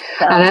Ballet.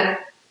 So,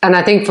 and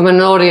I think from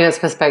an audience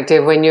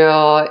perspective, when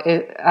you're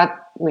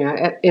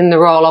in the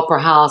Royal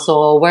Opera House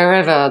or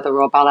wherever the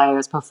Royal Ballet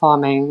is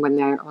performing, when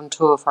they're on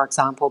tour, for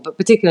example, but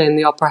particularly in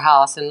the Opera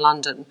House in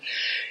London,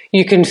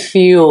 you can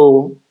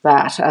feel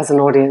that as an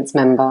audience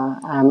member.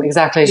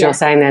 Exactly as you're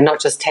saying there, not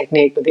just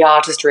technique, but the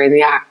artistry and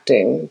the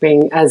acting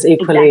being as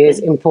equally as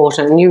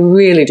important. And you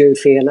really do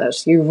feel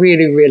it. You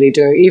really, really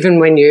do. Even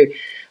when you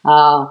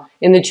are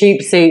in the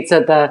cheap seats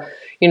at the,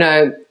 you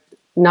know,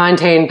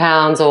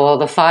 £19 or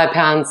the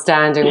 £5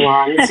 standing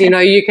ones, you know,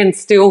 you can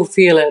still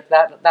feel it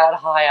that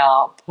high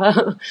up,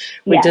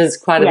 which is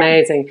quite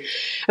amazing.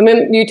 I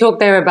mean, you talked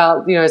there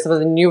about, you know, some of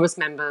the newest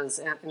members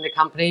in the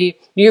company.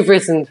 You've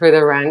risen through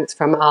the ranks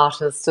from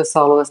artist to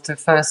soloist to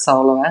first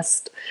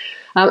soloist.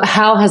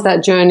 How has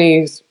that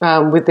journey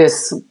with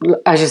this,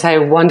 as you say,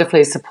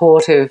 wonderfully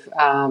supportive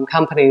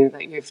company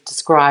that you've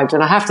described?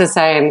 And I have to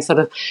say, in sort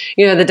of,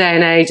 you know, the day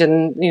and age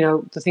and, you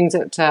know, the things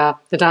that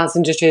the dance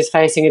industry is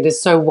facing, it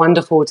is so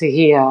wonderful to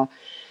hear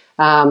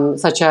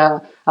such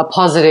a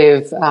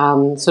positive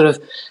sort of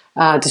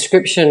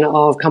description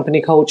of company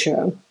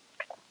culture.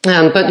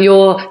 But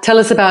tell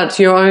us about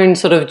your own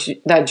sort of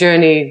that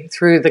journey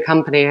through the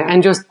company.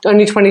 And you're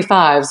only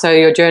 25, so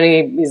your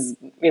journey is,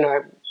 you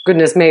know,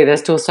 goodness me,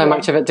 there's still so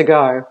much of it to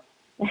go.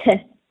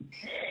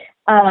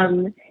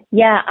 I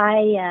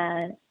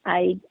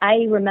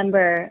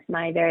remember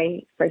my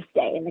very first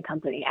day in the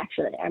company,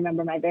 actually. I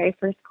remember my very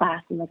first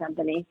class in the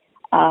company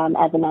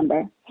as a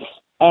member,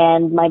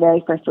 and my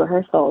very first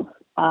rehearsals.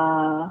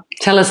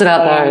 Tell us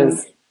about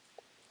those.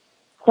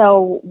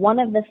 So one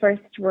of the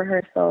first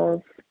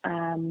rehearsals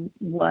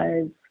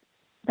was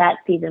that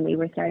season. We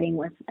were starting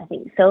with, I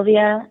think,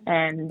 Sylvia,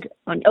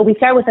 we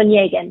started with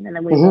Onegin, and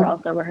then we were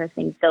also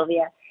rehearsing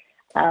Sylvia.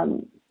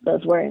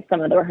 Those were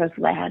some of the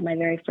rehearsals I had my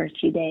very first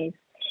few days,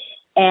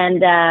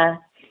 and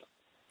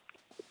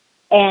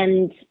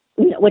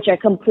you know, which are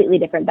completely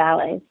different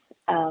ballets.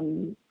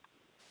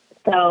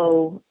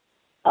 So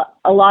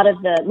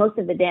most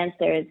of the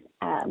dancers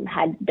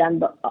had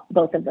done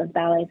both of those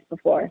ballets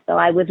before, so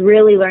I was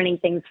really learning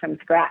things from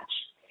scratch.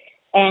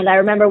 And I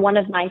remember one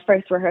of my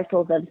first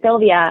rehearsals of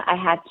Sylvia,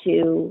 I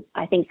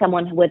think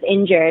someone was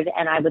injured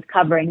and I was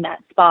covering that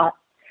spot.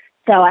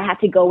 So I had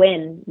to go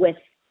in with,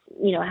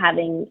 you know,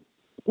 having,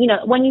 you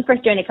know, when you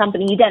first join a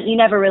company, you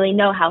never really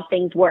know how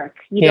things work.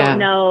 You don't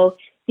know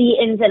the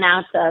ins and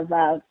outs of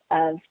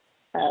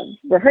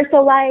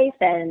rehearsal life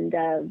and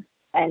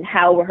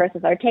how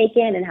rehearsals are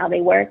taken and how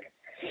they work.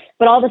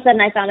 But all of a sudden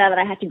I found out that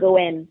I had to go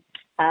in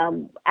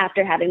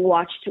after having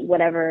watched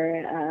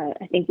whatever,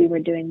 I think we were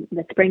doing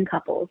the spring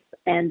couples,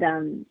 and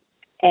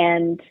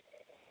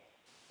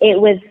it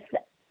was,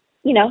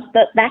 you know,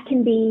 that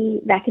can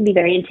be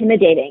very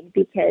intimidating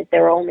because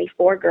there were only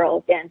 4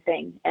 girls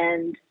dancing,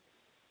 and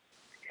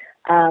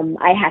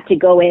I had to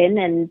go in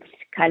and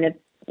kind of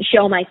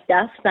show my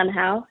stuff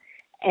somehow,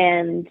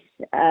 and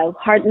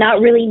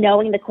not really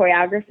knowing the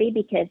choreography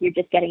because you're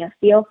just getting a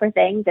feel for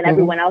things and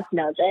everyone else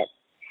knows it.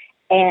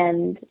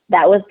 And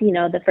that was, you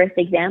know, the first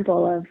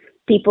example of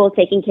people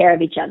taking care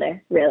of each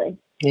other, really.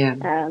 Yeah.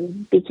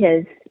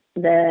 Because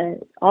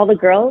all the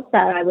girls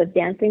that I was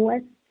dancing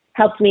with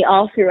helped me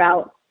all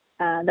throughout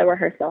the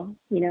rehearsal.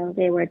 You know,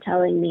 they were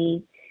telling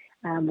me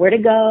where to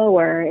go,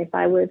 or if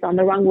I was on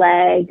the wrong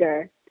leg,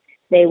 or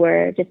they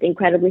were just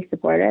incredibly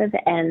supportive.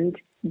 And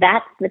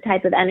that's the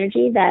type of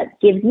energy that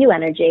gives you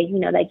energy, you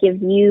know, that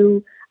gives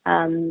you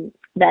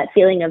that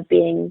feeling of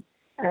being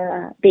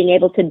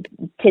able to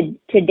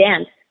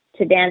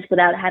dance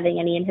without having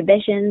any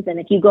inhibitions. And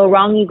if you go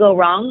wrong, you go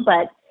wrong,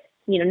 but,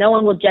 you know, no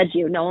one will judge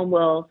you. No one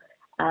will,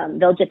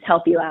 they'll just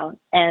help you out.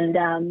 And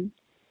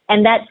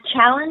that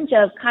challenge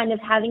of kind of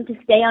having to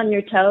stay on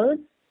your toes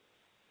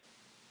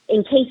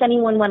in case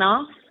anyone went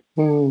off,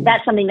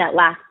 that's something that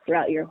lasts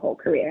throughout your whole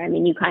career. I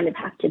mean, you kind of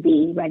have to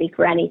be ready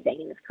for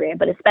anything in this career,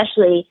 but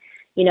especially,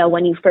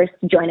 when you first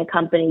join a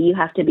company, you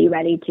have to be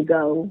ready to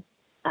go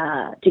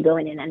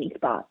in any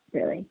spot,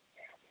 really.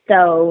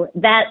 So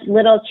that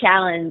little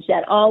challenge,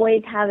 that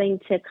always having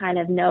to kind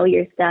of know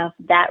your stuff,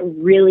 that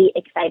really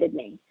excited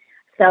me.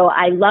 So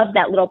I love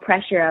that little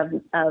pressure of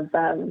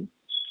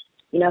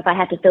if I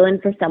had to fill in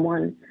for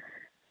someone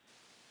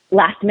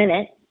last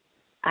minute,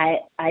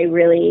 I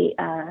really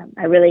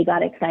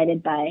got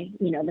excited by,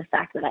 the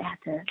fact that I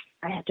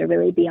had to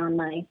really be on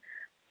my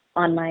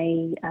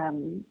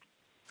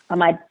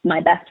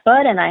best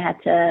foot, and I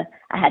had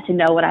to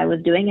know what I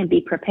was doing and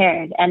be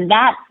prepared. And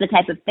that's the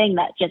type of thing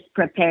that just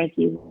prepares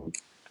you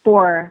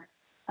for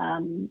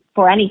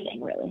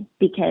anything, really,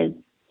 because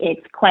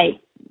it's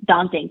quite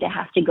daunting to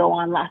have to go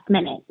on last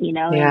minute, in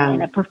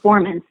a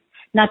performance,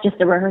 not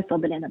just a rehearsal,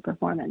 but in a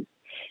performance.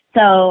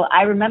 So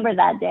I remember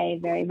that day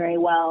very, very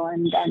well.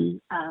 And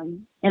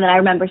then I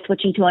remember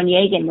switching to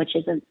Onegin, which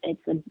is a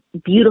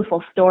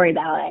beautiful story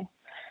ballet.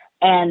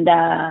 And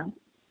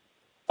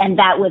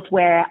that was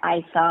where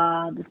I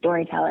saw the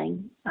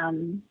storytelling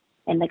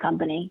in the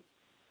company.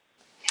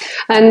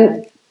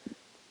 And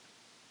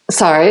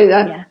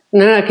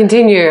no,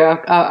 continue.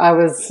 I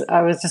was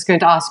just going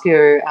to ask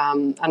you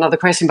another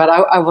question, but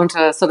I want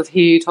to sort of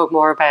hear you talk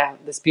more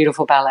about this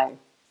beautiful ballet.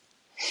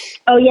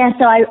 Oh yeah,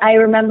 so I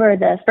remember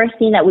the first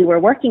scene that we were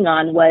working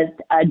on was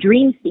a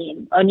dream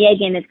scene.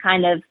 Onegin is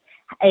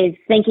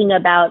thinking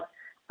about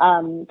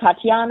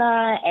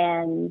Tatiana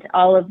and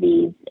all of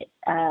these.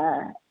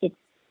 It's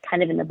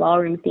kind of in the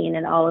ballroom scene,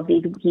 and all of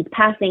these. He's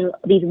passing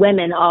these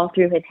women all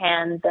through his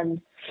hands,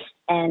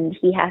 and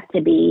he has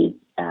to be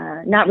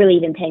not really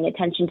even paying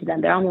attention to them.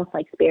 They're almost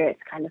like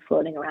spirits kind of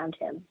floating around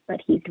him,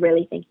 but he's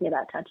really thinking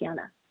about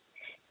Tatiana.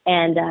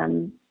 And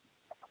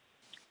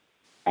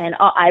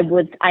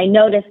I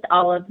noticed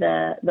all of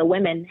the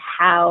women,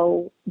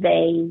 how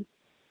they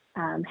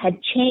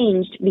had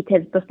changed,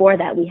 because before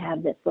that we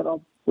have a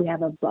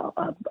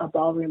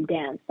ballroom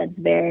dance that's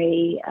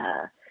very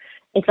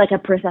it's like a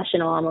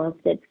processional almost.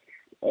 It's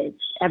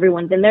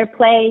everyone's in their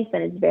place,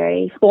 and it's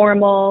very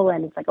formal,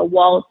 and it's like a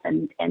waltz,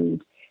 and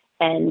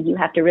you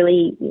have to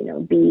really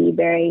be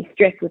very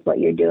strict with what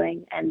you're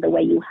doing and the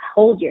way you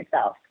hold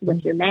yourself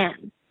with your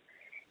man.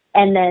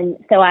 And then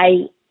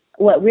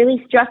what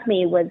really struck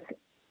me was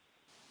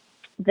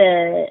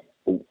the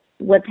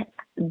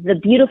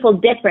beautiful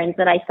difference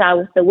that I saw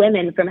with the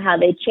women, from how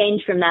they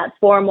changed from that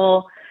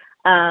formal,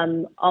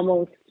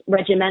 almost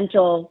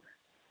regimental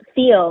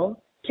feel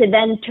to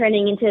then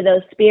turning into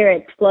those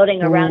spirits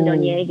floating around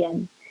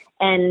Onegin.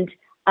 And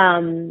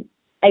I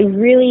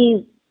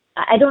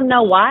don't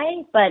know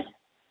why, but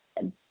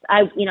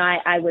I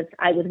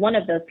was one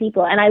of those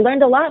people, and I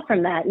learned a lot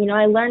from that.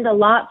 I learned a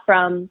lot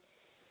from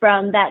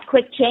that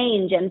quick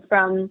change, and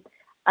from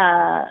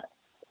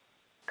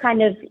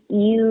kind of,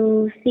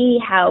 you see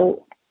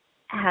how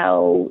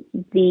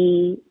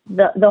the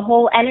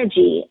whole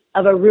energy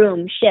of a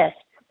room shifts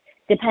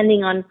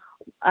depending on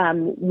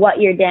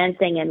what you're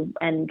dancing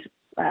and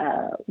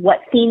what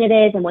scene it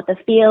is and what the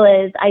feel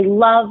is. I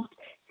loved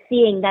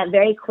seeing that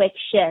very quick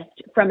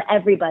shift from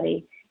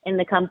everybody in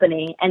the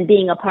company and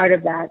being a part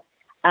of that.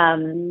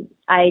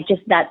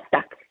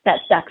 That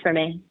stuck for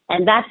me.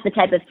 And that's the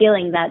type of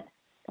feeling that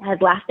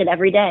has lasted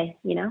every day,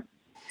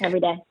 every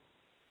day.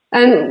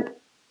 And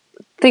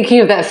thinking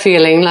of that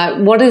feeling, like,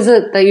 what is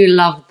it that you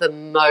love the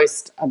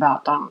most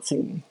about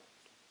dancing?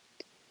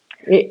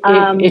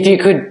 If you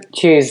could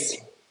choose.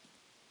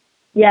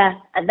 Yeah,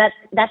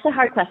 that's a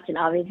hard question,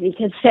 obviously,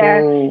 because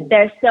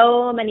there's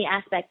so many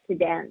aspects to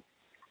dance.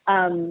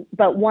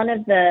 But one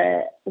of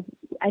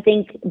I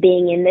think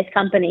being in this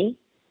company,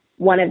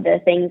 one of the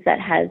things that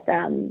has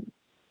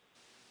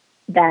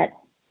that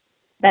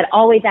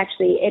always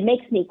actually, it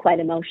makes me quite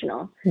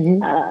emotional.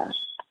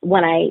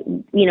 When I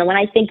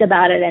think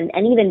about it,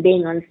 and even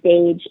being on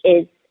stage,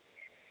 is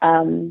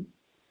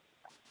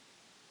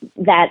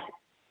that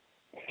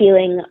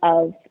feeling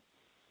of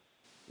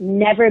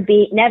never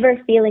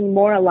feeling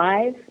more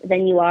alive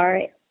than you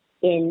are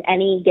in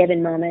any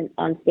given moment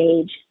on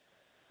stage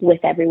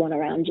with everyone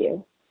around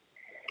you.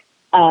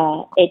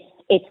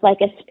 It's like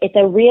it's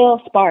a real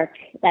spark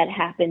that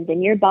happens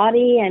in your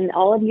body, and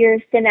all of your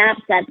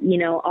synapses, that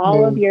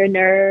all of your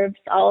nerves,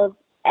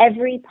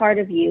 every part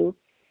of you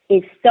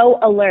is so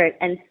alert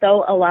and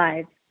so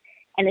alive.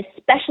 And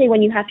especially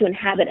when you have to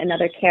inhabit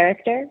another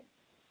character.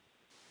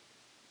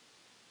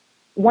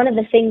 One of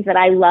the things that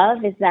I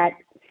love is that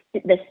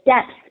the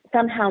steps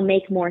somehow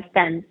make more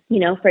sense.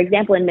 For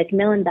example, in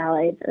Macmillan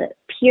Ballet, the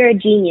pure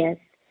genius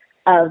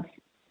of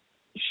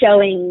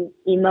showing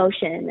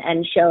emotion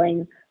and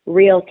showing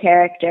real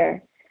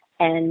character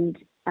and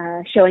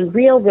showing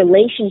real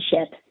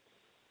relationships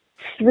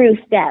through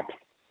steps.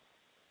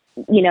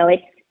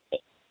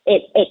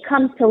 It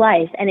comes to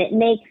life, and it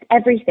makes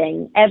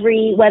everything,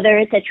 whether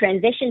it's a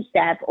transition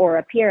step or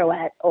a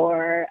pirouette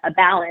or a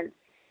balance,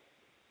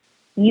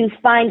 you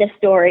find a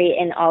story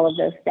in all of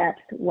those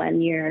steps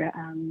when you're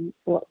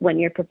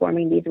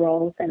performing these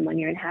roles and when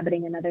you're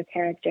inhabiting another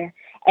character.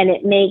 And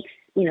it makes,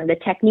 the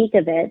technique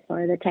of it,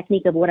 or the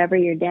technique of whatever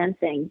you're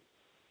dancing,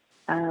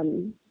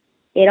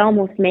 it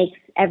almost makes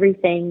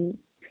everything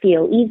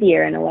feel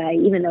easier in a way,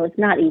 even though it's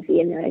not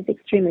easy and it's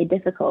extremely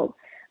difficult.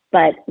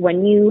 But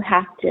when you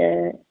have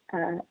to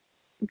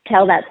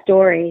tell that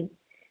story,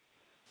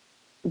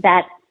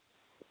 that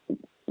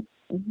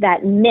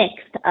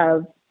mix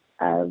of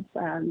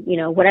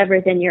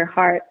whatever's in your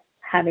heart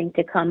having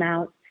to come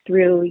out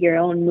through your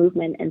own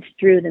movement and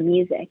through the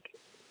music,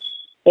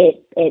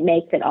 it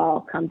makes it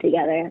all come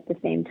together at the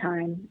same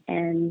time.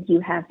 And you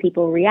have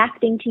people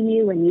reacting to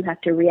you, and you have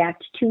to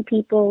react to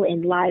people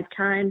in live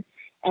time.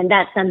 And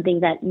that's something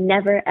that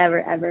never, ever,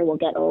 ever will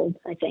get old,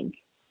 I think.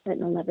 That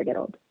will never get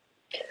old.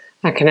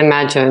 I can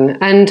imagine.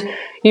 And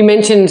you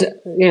mentioned,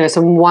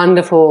 some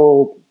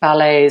wonderful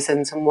ballets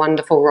and some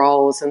wonderful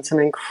roles and some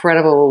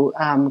incredible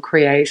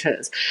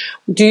creators.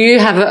 Do you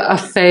have a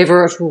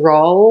favorite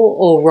role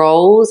or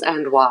roles,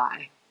 and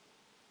why?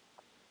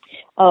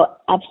 Oh,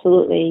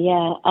 absolutely.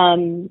 Yeah.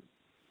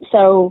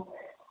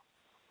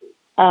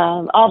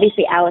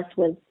 Obviously Alice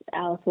will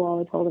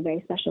always hold a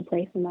very special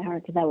place in my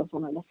heart, because that was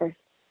one of the first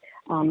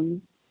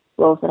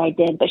roles that I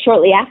did. But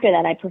shortly after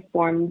that, I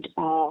performed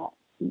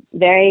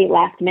very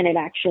last minute,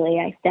 actually.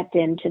 I stepped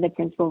into the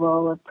principal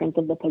role of Prince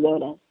of the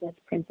Pagoda. That's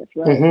Princess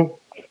Rose,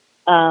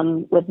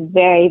 with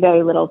very,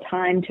 very little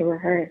time to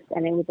rehearse.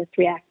 And it was a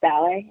 3-act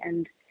ballet,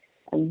 and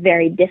a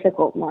very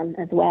difficult one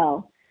as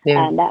well.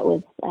 Yeah. That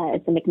was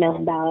it's a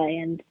Macmillan ballet,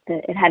 and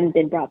it hadn't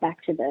been brought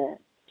back to the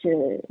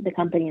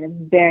company in a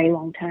very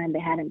long time.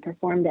 They hadn't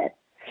performed it.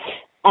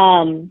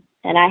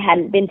 And I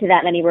hadn't been to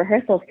that many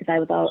rehearsals, because I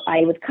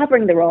was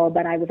covering the role,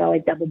 but I was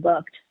always double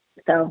booked.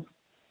 So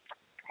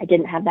I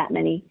didn't have that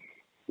many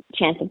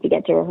chances to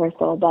get to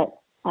rehearsal, but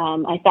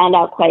I found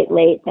out quite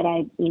late that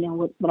I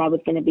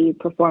was going to be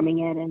performing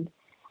it, and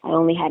I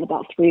only had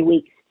about 3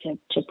 weeks to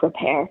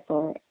prepare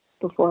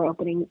before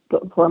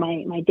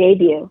my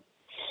debut.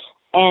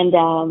 And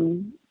I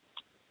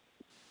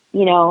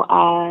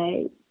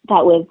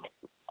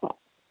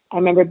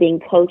remember being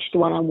coached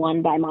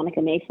one-on-one by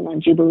Monica Mason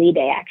on Jubilee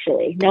Day.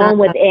 Actually, no one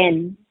was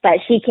in,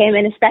 but she came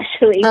in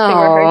especially to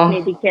rehearse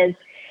me,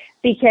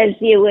 because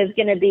it was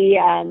going to be.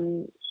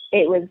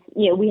 It was,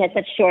 we had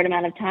such a short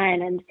amount of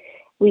time, and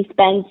we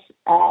spent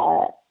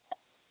a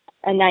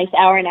nice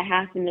hour and a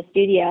half in the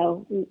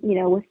studio,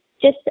 with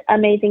just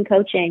amazing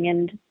coaching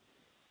and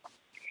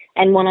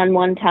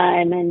one-on-one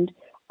time, and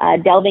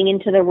delving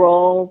into the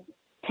role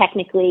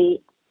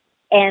technically,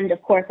 and of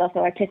course also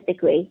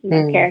artistically,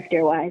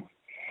 character-wise.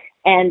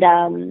 And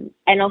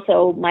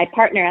also my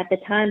partner at the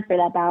time for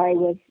that ballet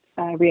was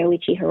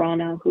Ryoichi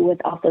Hirano, who was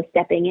also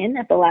stepping in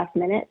at the last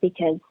minute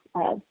because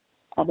of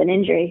an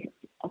injury.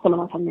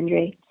 Someone else had an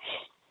injury.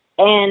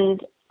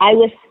 And I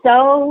was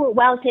so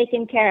well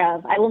taken care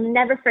of. I will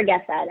never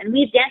forget that. And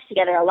we've danced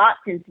together a lot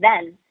since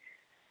then.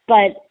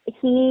 But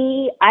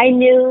I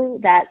knew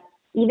that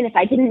even if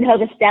I didn't know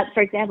the steps,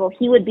 for example,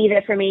 he would be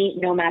there for me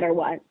no matter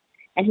what.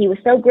 And he was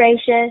so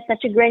gracious,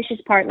 such a gracious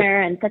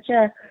partner, and such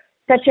a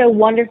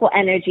wonderful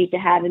energy to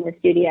have in the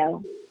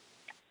studio.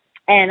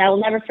 And I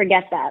will never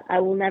forget that.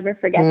 I will never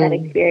forget that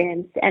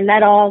experience. And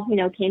that all,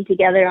 came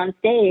together on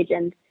stage.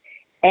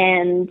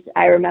 And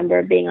I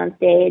remember being on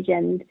stage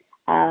and,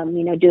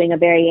 doing a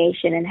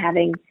variation, and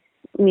having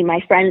my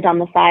friends on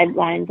the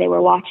sidelines. They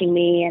were watching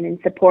me and in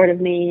support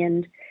of me.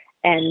 And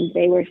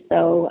they were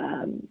so,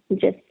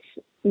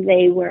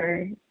 they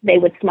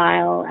would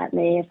smile at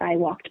me if I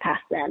walked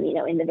past them,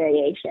 in the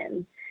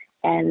variation.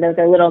 And those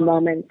are little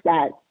moments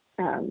that,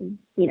 that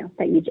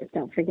you just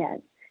don't forget.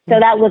 So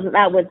that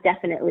was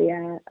definitely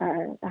a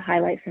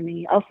highlight for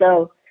me.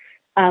 Also,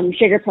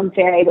 Sugar Plum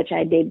Fairy, which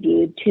I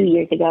debuted 2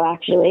 years ago,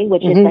 actually,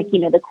 which is like,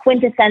 the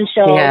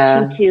quintessential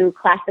tutu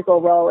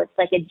classical role. It's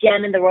like a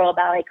gem in the Royal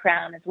Ballet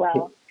crown as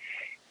well.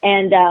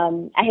 And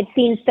I had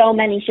seen so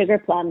many Sugar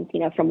Plums,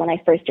 from when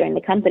I first joined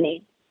the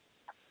company.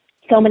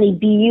 So many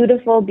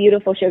beautiful,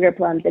 beautiful Sugar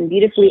Plums, and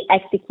beautifully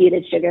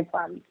executed Sugar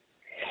Plums.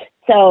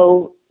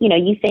 So,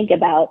 you think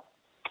about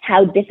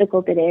how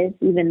difficult it is,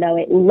 even though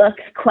it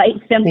looks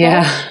quite simple.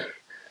 Yeah.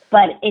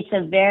 But it's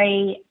a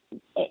very,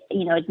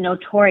 it's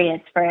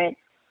notorious for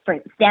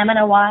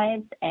stamina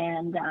wise,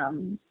 and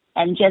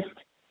just,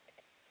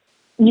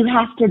 you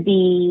have to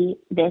be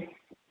this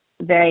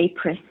very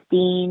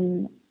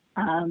pristine.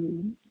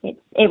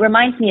 It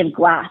reminds me of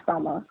glass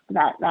almost,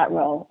 that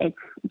role. It's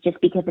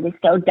just because it is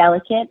so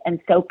delicate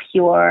and so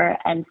pure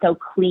and so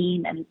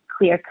clean and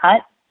clear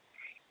cut.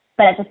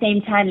 But at the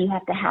same time, you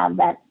have to have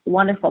that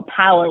wonderful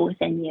power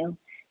within you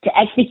to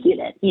execute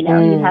it. You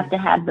have to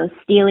have that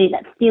steely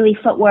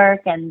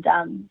footwork. And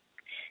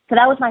so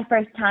that was my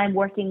first time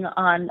working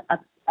on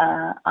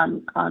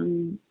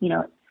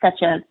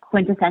such a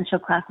quintessential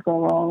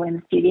classical role in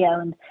the studio.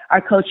 And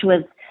our coach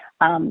was,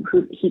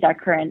 he's our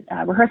current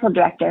rehearsal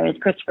director, is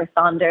Christopher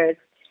Saunders.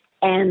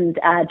 And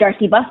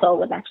Darcy Bustle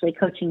was actually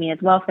coaching me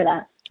as well for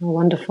that. Oh,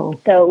 wonderful.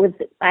 So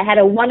I had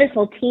a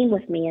wonderful team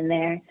with me in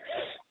there.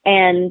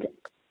 And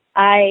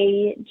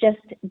I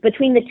just,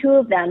 between the two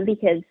of them,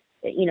 because,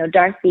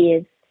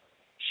 Darcy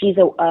she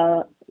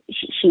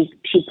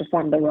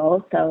performed the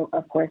role. So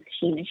of course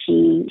she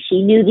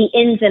knew the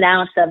ins and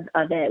outs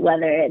of it,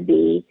 whether it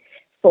be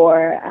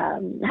for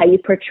how you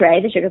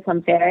portray the Sugar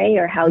Plum Fairy,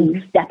 or how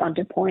you step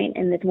onto point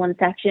in this one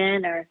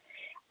section, or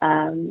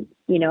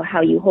you know,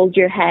 how you hold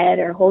your head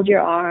or hold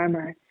your arm,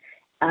 or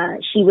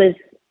she was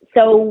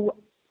so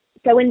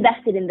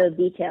invested in those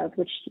details,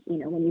 which, you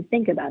know, when you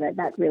think about it,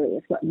 that really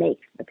is what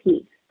makes the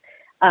piece.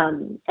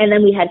 And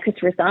then we had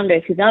Christopher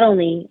Saunders, who's not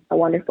only a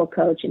wonderful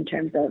coach in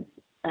terms of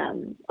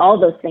all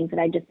those things that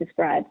I just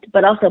described,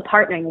 but also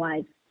partnering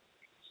wise.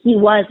 He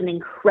was an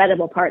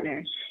incredible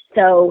partner.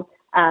 So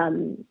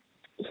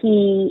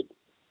he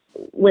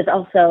was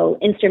also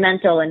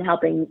instrumental in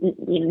helping,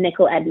 you know,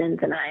 Nicole Edmonds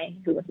and I,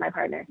 who was my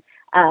partner,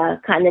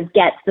 kind of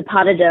get the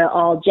pas de deux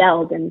all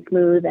gelled and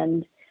smooth.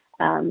 And,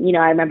 you know,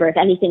 I remember if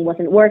anything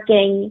wasn't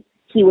working,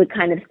 he would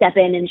kind of step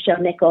in and show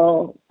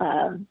Nicole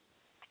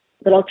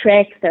little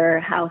tricks, or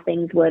how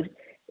things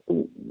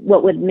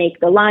what would make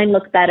the line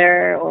look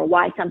better, or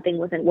why something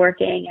wasn't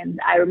working. And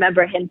I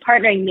remember him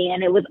partnering me,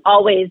 and it was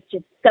always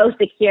just so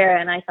secure.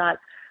 And I thought,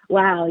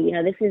 wow, you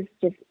know, this is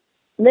just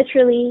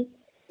literally,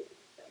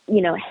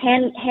 you know,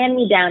 hand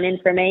me down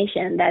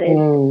information that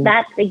is,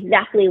 that's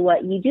exactly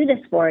what you do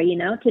this for, you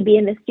know, to be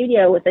in the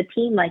studio with a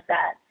team like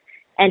that,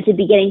 and to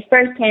be getting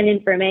firsthand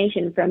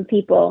information from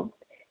people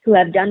who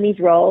have done these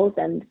roles.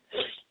 And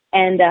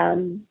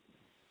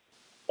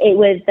it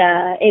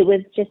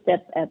was just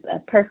a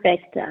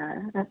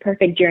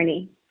perfect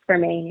journey for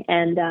me.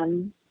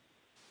 And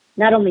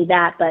not only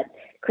that, but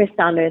Chris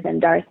Saunders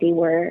and Darcy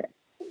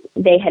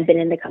they had been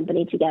in the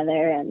company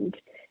together, and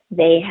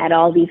they had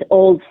all these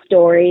old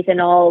stories and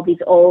all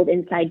these old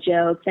inside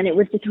jokes. And it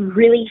was just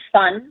really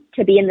fun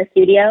to be in the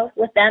studio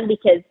with them,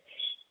 because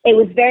it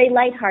was very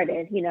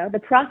lighthearted. You know, the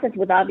process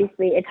was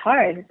obviously, it's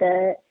hard.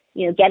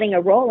 You know, getting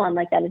a role on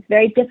like that is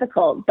very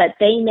difficult, but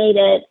they made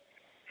it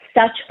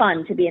such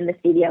fun to be in the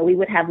studio. We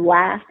would have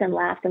laughs and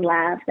laughs and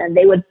laughs, and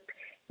they would,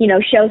 you know,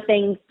 show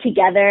things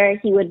together.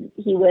 He would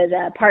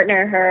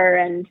partner her,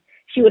 and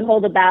she would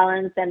hold a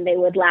balance, and they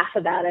would laugh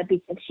about it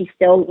because she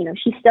still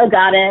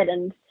got it.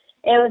 And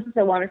it was just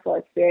a wonderful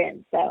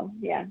experience. So,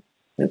 yeah.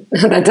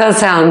 That does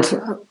sound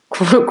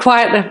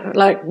quite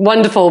like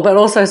wonderful, but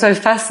also so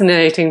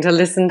fascinating to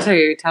listen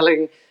to,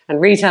 telling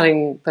and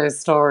retelling those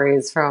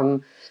stories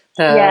from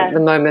the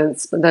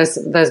moments,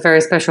 those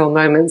very special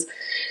moments.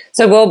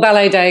 So World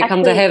Ballet Day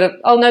comes ahead of.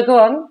 Oh no, go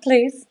on,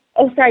 please.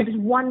 Oh, sorry, just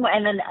one more,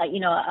 and then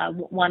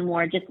one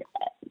more. Just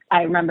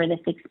I remember this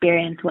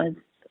experience was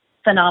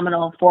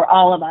phenomenal for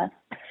all of us.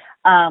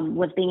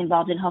 Was being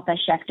involved in Hofesh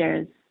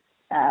Schechter's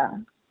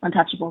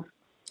Untouchables.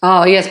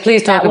 Oh yes,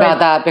 please talk about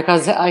that,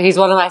 because he's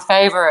one of my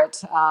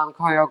favorite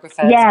choreographers,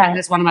 and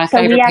it's one of my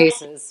favorite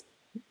pieces.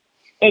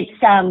 It's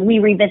we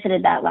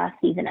revisited that last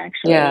season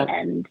actually,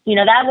 and you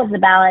know, that was the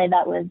ballet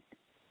that was,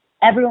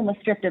 everyone was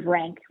stripped of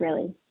rank.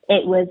 Really,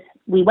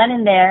 we went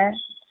in there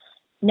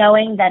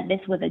knowing that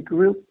this was a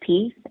group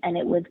piece, and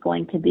it was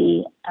going to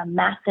be a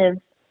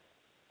massive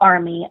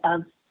army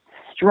of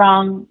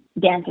strong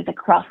dancers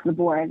across the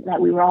board,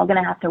 that we were all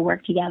going to have to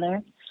work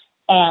together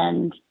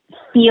and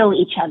feel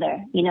each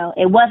other. You know,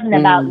 it wasn't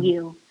about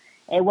you.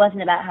 It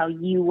wasn't about how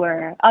you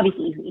were.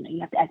 Obviously, you know, you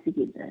have to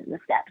execute the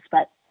steps,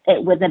 but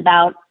it was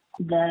about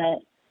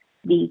the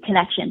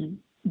connection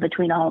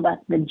between all of us,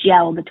 the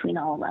gel between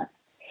all of us.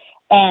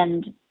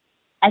 And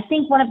I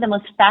think one of the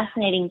most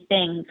fascinating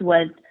things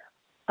was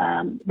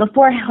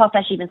before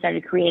Hofesh even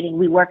started creating,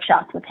 we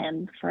workshopped with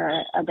him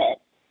for a bit,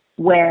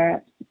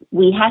 where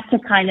we had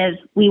to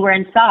we were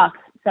in socks,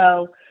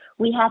 so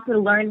we had to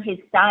learn his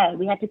style.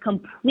 We had to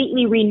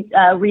completely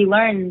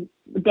relearn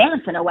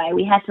dance in a way.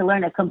 We had to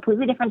learn a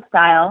completely different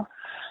style.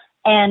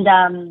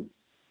 And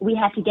we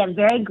had to get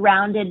very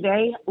grounded,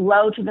 very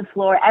low to the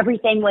floor.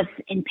 Everything was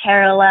in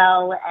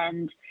parallel,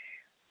 and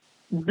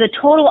the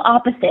total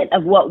opposite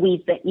of what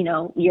we've been, you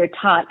know, you're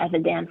taught as a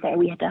dancer.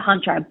 We had to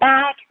hunch our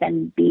backs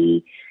and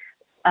be,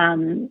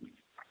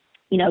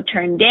 you know,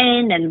 turned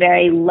in and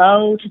very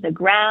low to the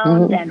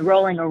ground and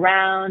rolling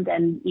around.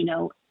 And, you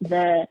know,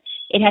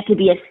 it had to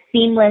be a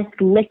seamless,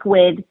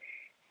 liquid,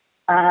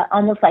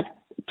 almost like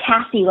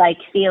Cassie-like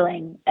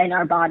feeling in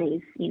our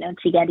bodies, you know,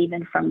 to get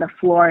even from the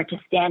floor to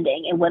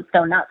standing. It was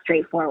so not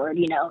straightforward,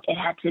 you know. It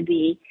had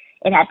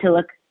to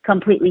look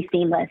completely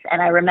seamless.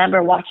 And I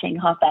remember watching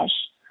Hofesh,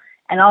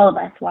 and all of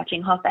us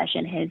watching Hofesh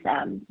and his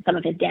some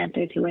of his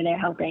dancers who were there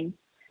helping.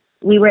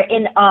 We were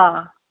in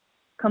awe,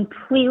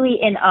 completely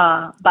in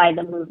awe by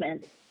the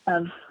movement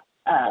of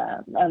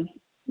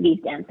these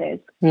dancers.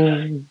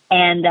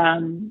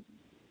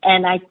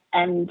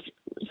 And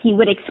he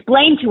would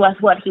explain to us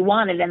what he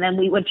wanted, and then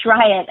we would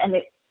try it, and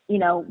you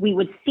know, we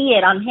would see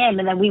it on him,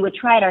 and then we would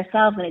try it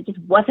ourselves, and it just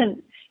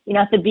wasn't, you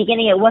know, at the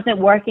beginning it wasn't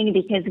working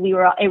because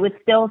it was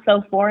still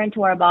so foreign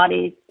to our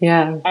bodies.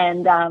 Yeah.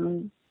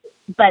 And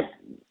but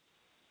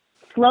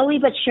slowly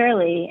but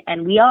surely,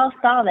 and we all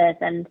saw this,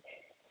 and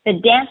the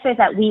dancers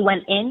that we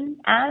went in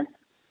as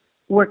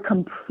were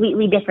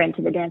completely different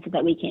to the dancers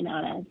that we came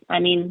out as. I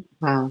mean,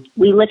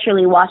 we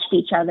literally watched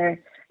each other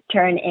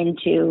turn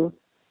into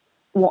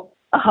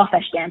a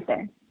Hofesh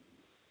dancer,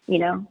 you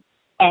know,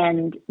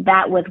 and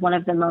that was one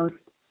of the most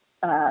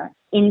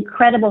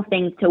incredible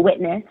things to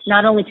witness,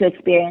 not only to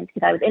experience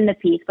because I was in the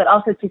piece, but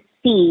also to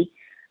see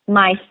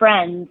my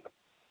friends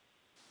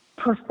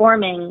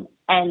performing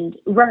and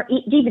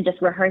even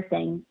just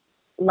rehearsing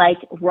like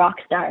rock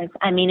stars.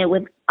 I mean, it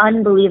was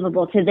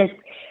unbelievable, to this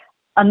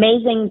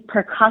amazing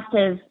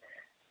percussive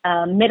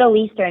Middle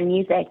Eastern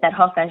music that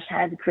Hofesh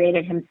had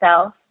created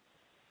himself.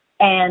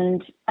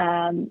 And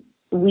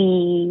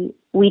we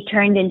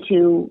turned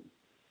into,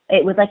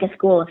 it was like a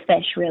school of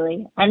fish,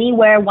 really.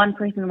 Anywhere one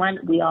person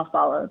went, we all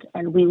followed.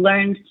 And we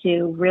learned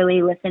to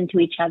really listen to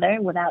each other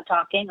without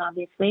talking,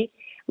 obviously.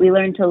 We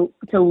learned to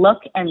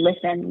look and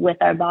listen with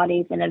our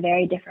bodies in a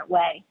very different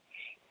way.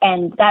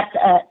 And that's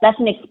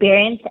an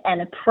experience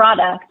and a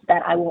product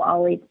that I will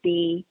always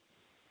be,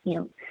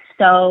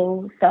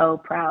 so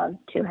proud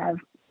to have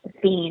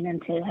seen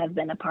and to have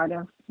been a part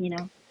of,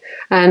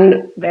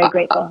 And very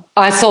grateful.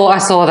 I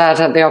saw that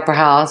at the Opera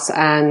House,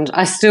 and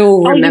I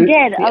still remember. Oh,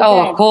 you did?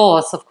 Oh,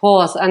 of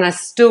course. And I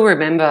still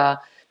remember,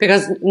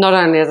 because not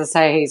only, as I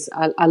say,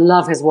 I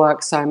love his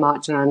work so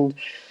much, and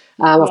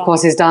of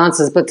course his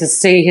dances, but to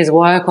see his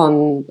work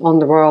on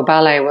the Royal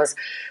Ballet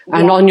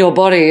and on your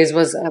bodies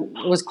was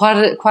quite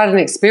an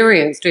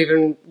experience to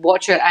even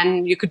watch it,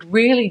 and you could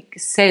really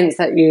sense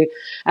that you,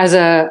 as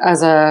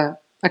a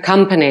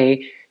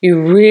company,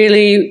 you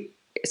really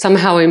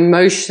somehow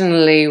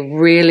emotionally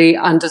really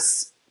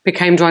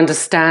became to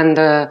understand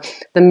the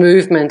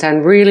movement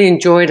and really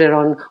enjoyed it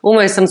on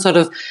almost some sort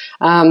of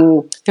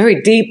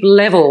very deep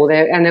level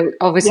there. And it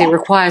obviously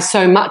requires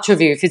so much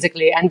of you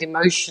physically and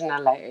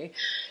emotionally,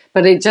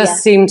 but it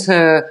just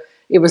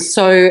it was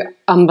so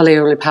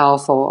unbelievably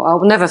powerful.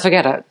 I'll never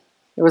forget it.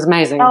 It was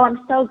amazing. Oh, I'm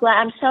so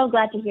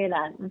glad to hear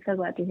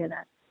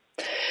that.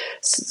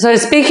 So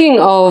speaking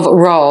of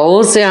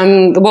roles,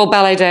 the World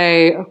Ballet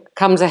Day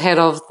comes ahead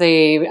of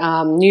the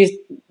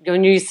your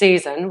new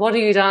season. What are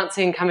you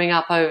dancing coming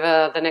up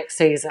over the next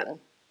season?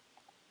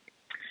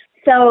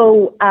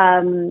 So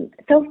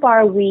so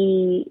far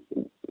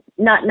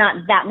not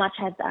that much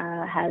has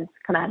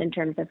come out in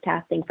terms of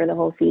casting for the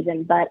whole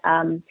season, but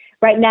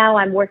right now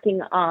I'm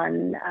working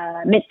on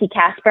Mitzi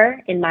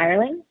Casper in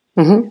Meyerling,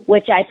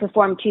 which I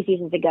performed 2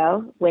 seasons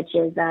ago, which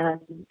is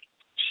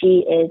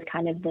she is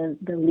kind of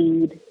the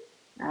lead,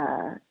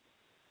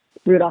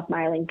 Rudolph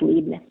Meyerling's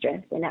lead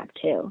mistress in Act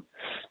 2.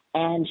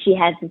 And she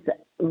has this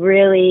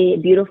really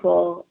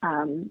beautiful,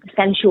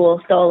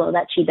 sensual solo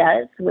that she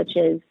does, which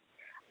is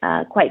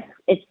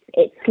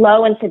it's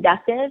slow and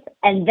seductive.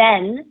 And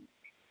then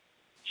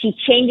she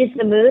changes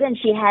the mood and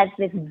she has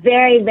this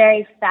very,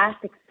 very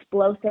fast,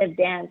 explosive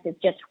dance. It's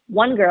just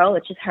one girl,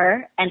 which is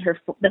her, and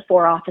the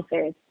 4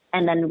 officers.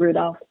 And then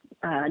Rudolph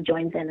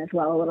joins in as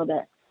well a little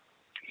bit.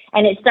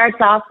 And it starts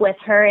off with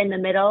her in the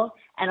middle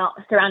and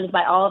surrounded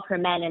by all of her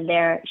men. And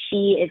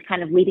she is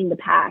kind of leading the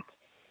pack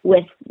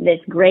with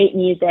this great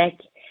music.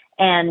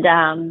 And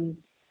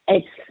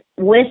this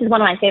is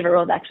one of my favorite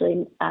roles,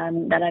 actually,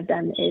 that I've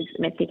done, is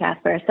Mitzi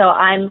Casper. So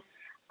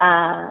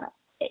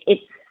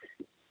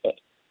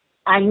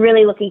I'm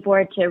really looking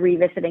forward to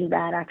revisiting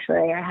that,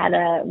 actually. I had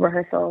a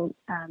rehearsal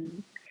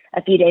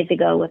a few days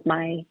ago with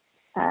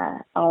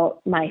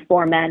all my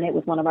 4 men. It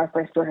was one of our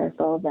first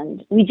rehearsals,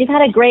 and we just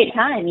had a great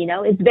time.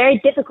 It's very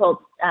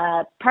difficult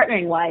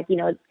partnering wise.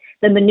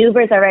 The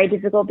maneuvers are very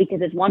difficult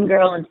because it's 1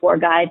 girl and 4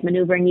 guys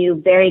maneuvering you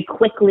very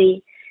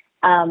quickly,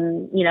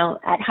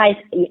 at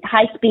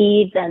high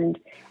speeds and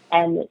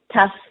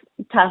tough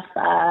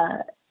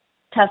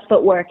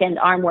footwork and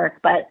arm work.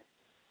 But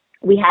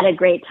we had a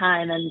great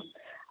time, and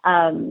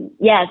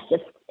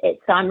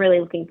so I'm really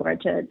looking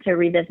forward to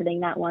revisiting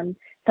that one.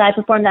 So I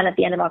performed that at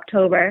the end of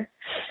October.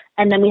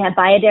 And then we have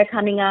Bayadere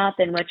coming up,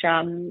 in which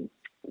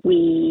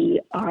we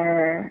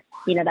are,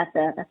 that's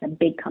a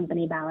big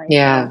company ballet.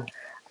 Yeah.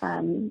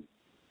 So,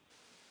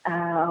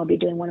 I'll be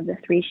doing one of the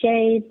 3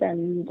 shades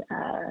and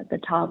the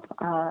top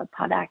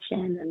pot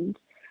action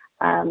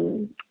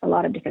and a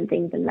lot of different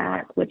things in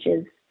that, which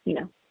is,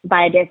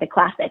 Bayadere is a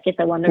classic. It's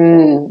a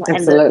wonderful.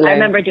 Absolutely. I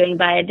remember doing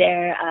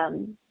Bayadere.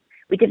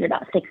 We did it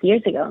about 6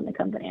 years ago in the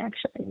company,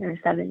 actually,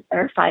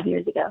 or 5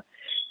 years ago.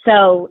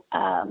 So,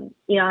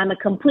 I'm a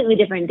completely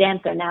different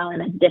dancer now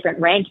and a different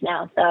rank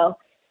now. So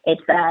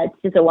it's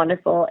just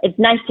it's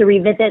nice to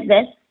revisit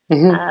this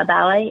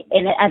ballet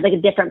as like a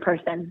different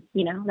person,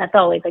 that's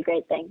always a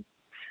great thing.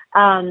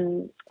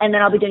 And then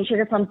I'll be doing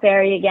Sugar Plum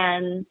Fairy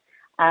again,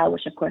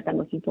 which of course I'm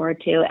looking forward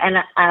to. And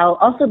I'll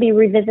also be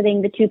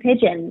revisiting The 2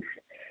 Pigeons.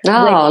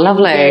 Oh,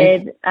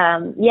 lovely.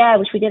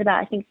 Which we did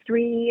about, I think,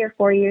 3 or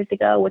 4 years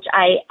ago, which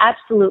I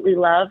absolutely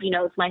love.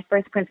 It's my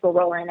first principal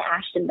role in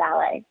Ashton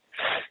Ballet.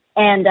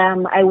 And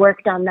I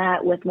worked on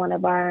that with one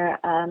of our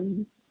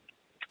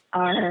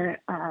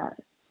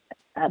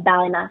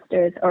ballet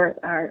masters or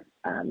our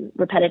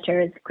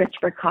repetitors,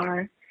 Christopher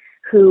Carr,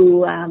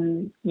 who,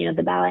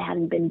 the ballet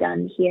hadn't been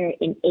done here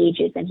in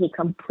ages, and he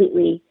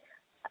completely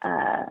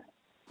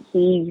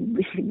he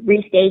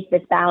restaged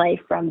this ballet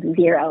from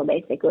zero,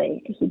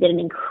 basically. He did an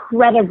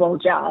incredible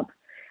job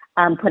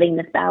putting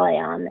this ballet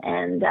on,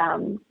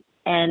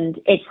 and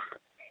it's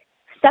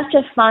such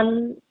a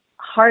fun,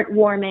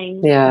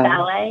 heartwarming Yeah.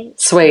 ballet.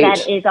 Sweet.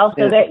 That is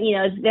also very, you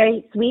know, it's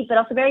very sweet, but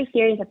also very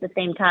serious at the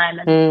same time.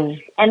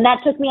 And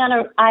that took me on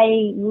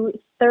I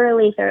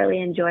thoroughly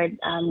enjoyed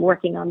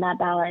working on that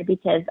ballet,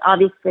 because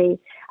obviously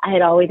I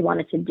had always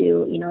wanted to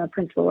do, you know, a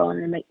principal role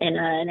in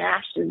an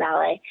Ashton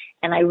ballet,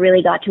 and I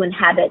really got to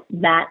inhabit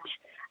that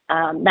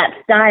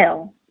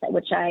style,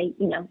 which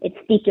you know, it's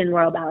steeped in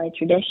Royal Ballet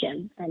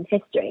tradition and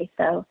history.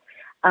 So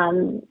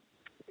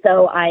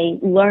I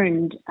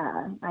learned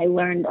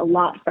a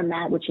lot from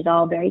that, which is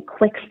all very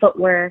quick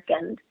footwork,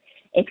 and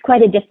it's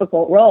quite a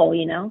difficult role,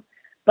 you know.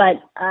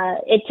 But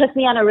it took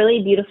me on a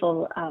really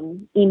beautiful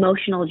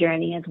emotional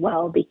journey as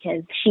well,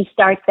 because she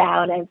starts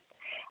out as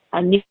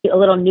a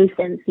little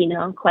nuisance, you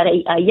know, quite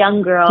a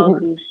young girl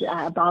who's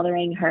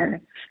bothering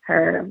her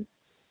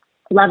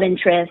love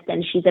interest,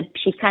 and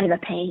she's kind of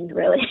a pain,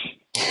 really.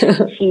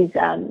 She's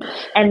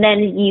and then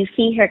you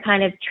see her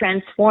kind of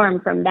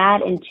transform from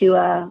that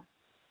into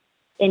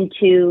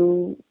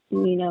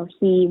you know,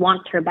 he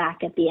wants her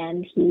back at the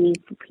end.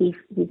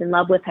 He's in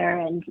love with her,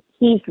 and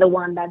he's the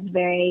one that's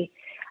very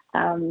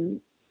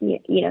you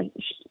know,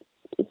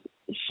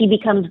 she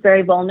becomes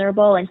very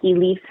vulnerable, and he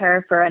leaves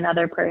her for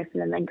another person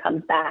and then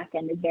comes back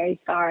and is very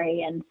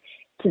sorry, and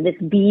to this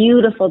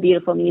beautiful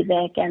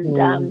music.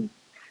 And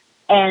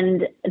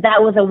and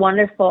that was a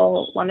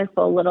wonderful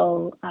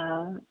little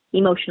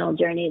emotional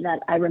journey that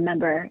I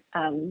remember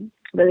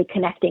really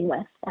connecting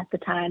with at the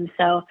time.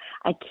 So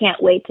I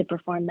can't wait to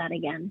perform that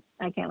again.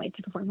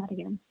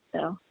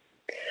 So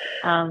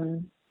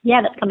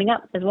yeah, that's coming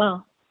up as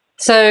well.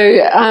 So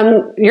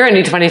you're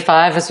only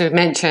 25, as we've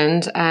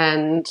mentioned,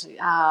 and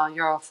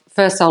you're a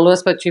first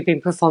soloist, but you've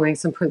been performing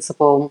some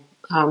principal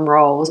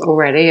roles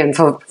already, and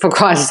for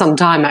quite some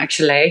time,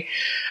 actually.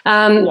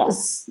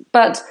 Yes.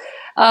 But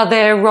are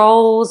there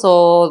roles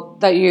or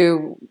that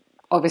you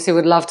obviously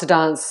would love to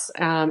dance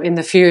in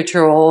the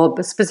future,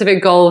 or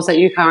specific goals that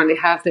you currently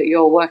have that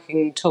you're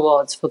working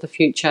towards for the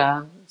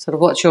future? Sort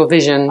of what's your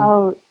vision?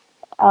 Oh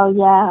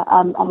yeah.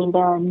 I mean,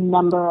 there are a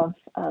number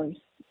of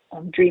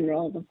dream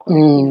roles, of course.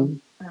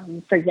 You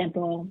know, for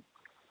example,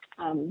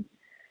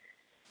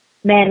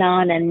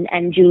 Manon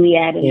and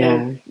Juliet,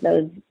 and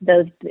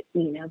those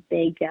you know,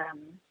 big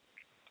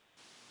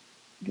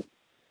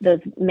those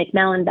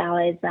Macmillan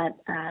ballets that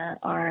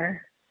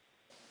are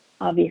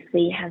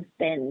obviously have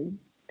been,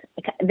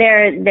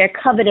 they're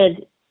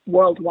coveted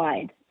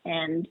worldwide,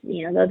 and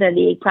you know, those are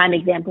the prime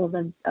examples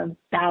of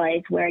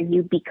ballets where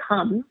you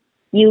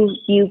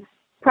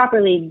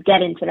properly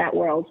get into that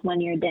world when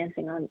you're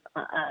dancing on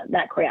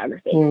that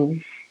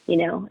choreography, you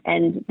know,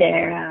 and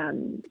they're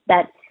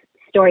that's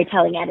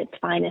storytelling at its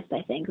finest,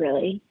 I think,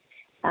 really.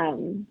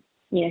 You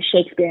know,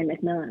 Shakespeare and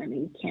Macmillan, I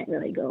mean, you can't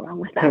really go wrong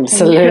with that.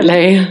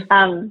 Absolutely.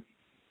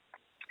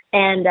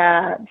 And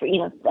you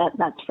know,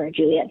 that's for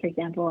Juliet, for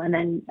example, and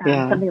then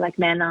something like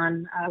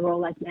Manon, a role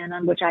like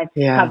Manon, which I've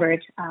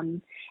covered.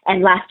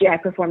 And last year I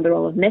performed the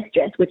role of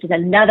Mistress, which is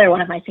another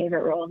one of my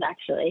favorite roles,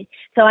 actually.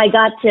 So I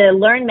got to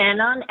learn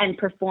Manon and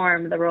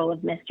perform the role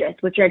of Mistress,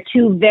 which are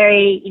two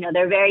very, you know,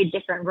 they're very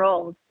different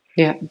roles,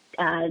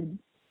 dancing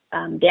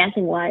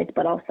wise,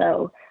 but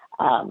also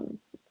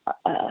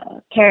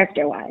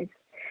character wise.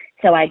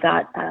 So I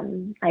got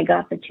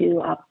the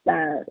two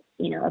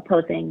you know,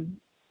 opposing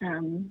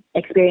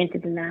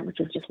experiences in that, which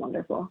was just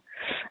wonderful.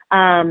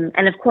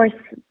 And of course,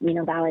 you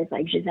know, ballets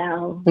like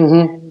Giselle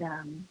and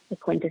the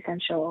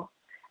quintessential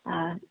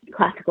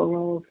classical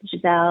roles,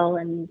 Giselle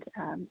and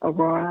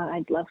Aurora,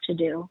 I'd love to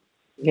do.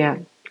 Yeah.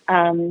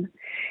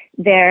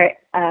 They're,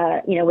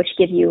 you know, which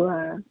give you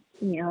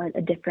you know,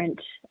 a different,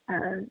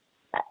 a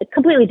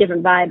completely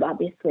different vibe,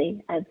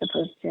 obviously, as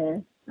opposed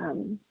to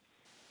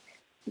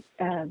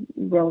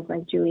roles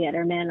like Juliet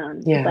or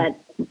Manon, but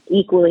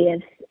equally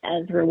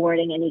as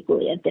rewarding and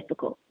equally as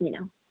difficult, you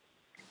know.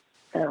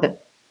 So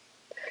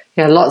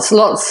yeah, lots.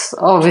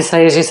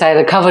 Obviously, as you say,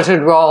 the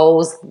coveted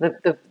roles,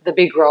 the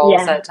big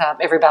roles that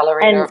every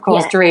ballerina, of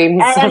course,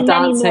 dreams of dancing.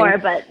 And many more,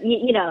 but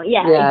you know,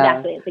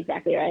 exactly, it's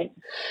exactly right.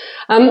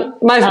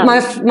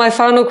 My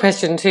final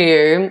question to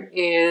you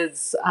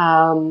is,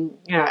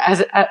 you know,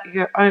 as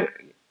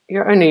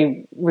you're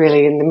only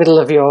really in the middle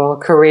of your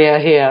career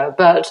here,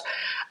 but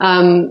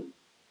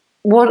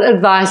what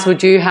advice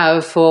would you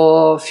have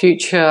for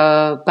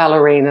future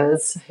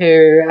ballerinas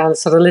who are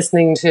sort of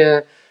listening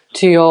to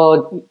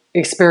your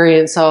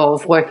experience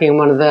of working in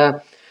one of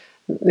the,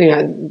 you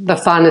know, the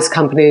finest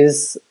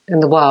companies in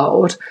the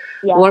world?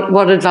 Yeah.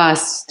 What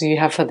advice do you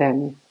have for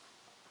them?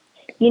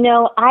 You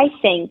know, I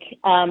think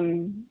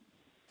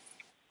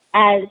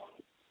as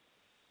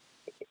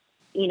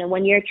you know,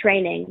 when you're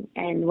training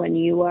and when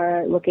you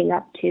are looking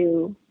up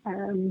to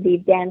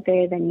these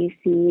dancers, and you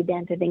see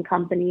dancers in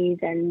companies,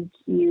 and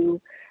you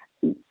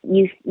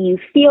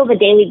feel the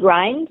daily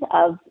grind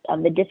of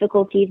the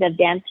difficulties of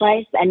dance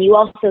life, and you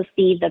also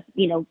see the,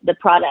 you know, the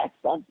products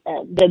of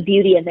the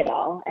beauty of it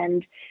all,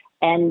 and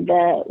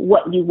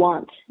what you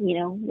want, you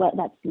know, what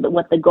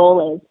the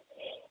goal is.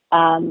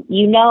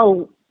 You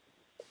know,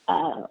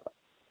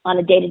 on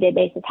a day-to-day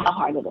basis how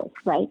hard it is,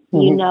 right?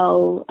 You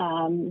know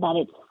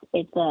that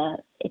it's a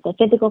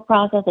physical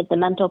process, it's a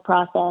mental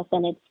process,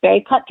 and it's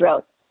very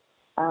cutthroat.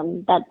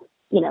 That,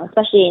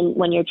 especially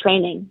when you're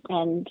training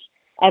and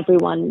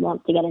everyone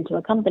wants to get into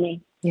a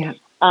company. Yeah.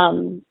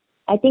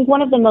 I think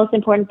one of the most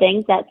important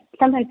things that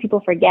sometimes people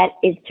forget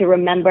is to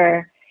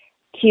remember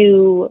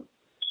to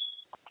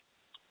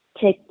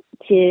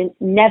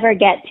never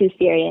get too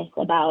serious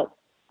about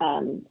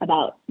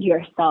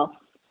yourself.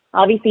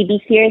 Obviously, be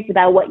serious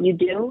about what you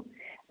do,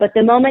 but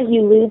the moment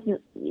you lose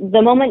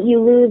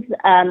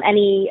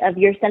any of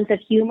your sense of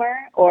humor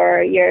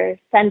or your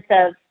sense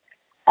of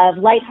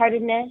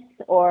lightheartedness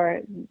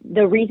or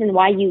the reason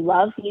why you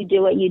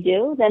do what you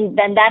do, then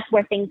that's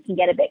where things can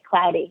get a bit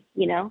cloudy,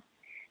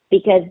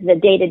 because the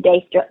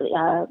day-to-day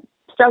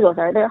struggles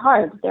they're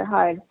hard.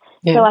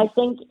 Yeah. So I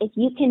think if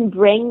you can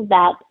bring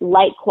that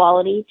light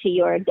quality to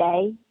your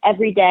day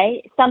every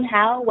day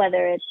somehow,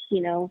 whether it's,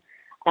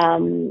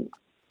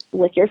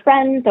 with your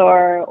friends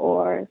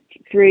or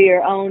through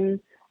your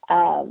own,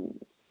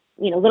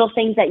 little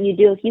things that you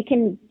do, if you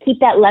can keep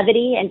that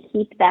levity and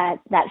keep that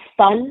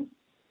fun,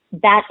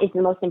 that is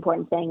the most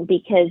important thing,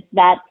 because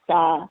that's,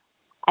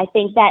 I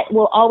think that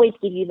will always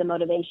give you the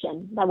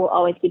motivation. That will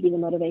always give you the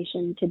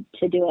motivation to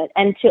do it.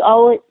 And to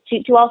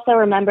also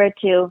remember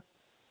to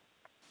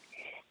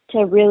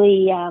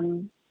really,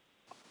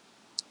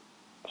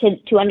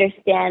 to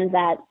understand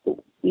that,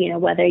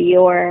 whether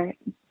you're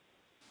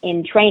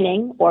in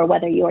training or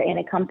whether you're in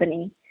a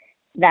company,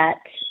 that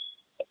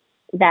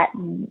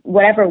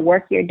whatever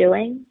work you're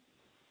doing,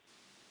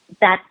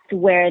 that's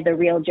where the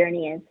real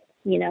journey is,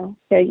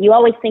 So you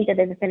always think that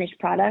there's a finished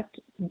product,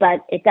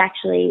 but it's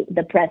actually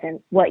the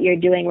present. What you're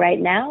doing right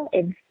now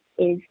is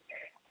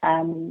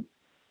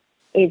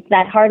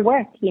that hard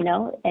work,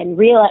 and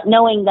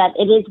knowing that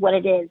it is what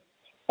it is,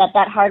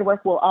 that hard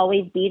work will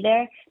always be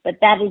there, but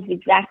that is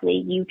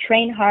exactly, you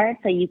train hard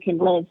so you can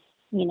live,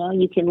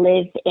 you can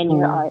live in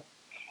your art.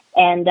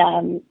 And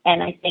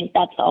I think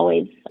that's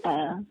always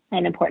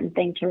an important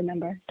thing to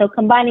remember. So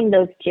combining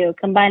those two,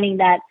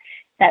 that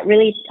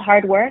really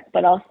hard work,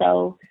 but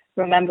also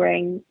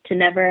remembering to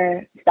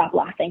never stop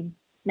laughing,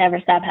 never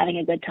stop having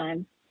a good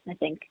time, I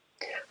think.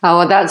 Oh,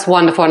 well, that's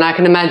wonderful. And I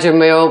can imagine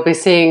we'll be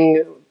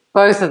seeing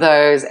both of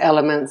those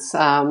elements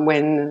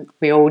when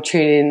we all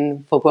tune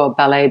in for World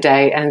Ballet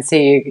Day and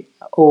see you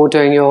all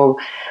doing your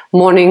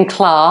morning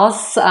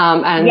class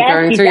and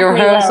going through your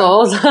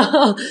rehearsals.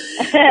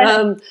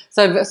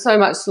 So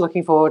much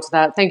looking forward to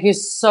that. Thank you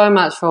so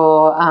much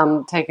for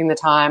taking the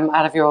time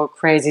out of your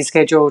crazy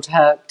schedule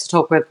to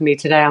talk with me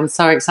today. I'm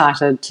so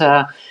excited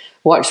to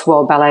watch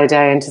World Ballet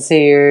Day and to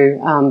see you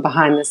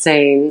behind the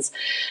scenes.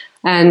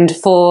 And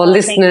for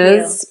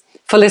listeners,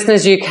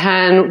 you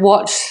can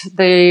watch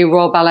the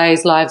Royal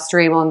Ballet's live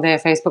stream on their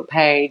Facebook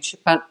page,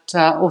 but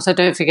also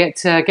don't forget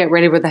to get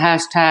ready with the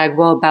hashtag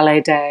World Ballet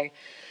Day.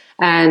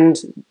 And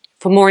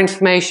for more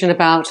information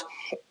about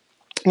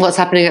what's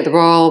happening at the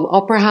Royal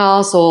Opera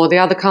House or the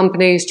other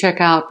companies,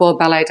 check out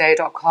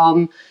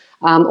worldballetday.com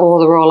or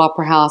the Royal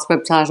Opera House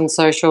website and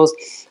socials.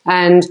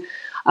 And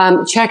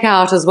check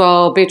out as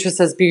well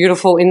Beatrice's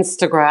beautiful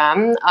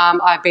Instagram.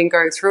 I've been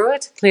going through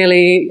it.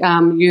 Clearly,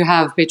 you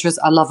have, Beatrice,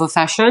 a love of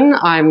fashion.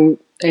 I'm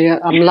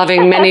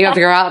loving many of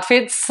your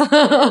outfits.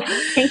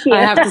 Thank you.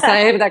 I have to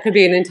say, but that could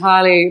be an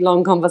entirely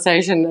long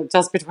conversation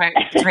just between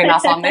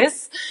us on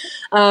this.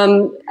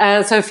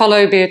 So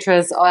follow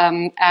Beatrice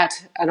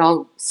at, and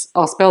I'll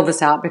spell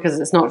this out because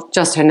it's not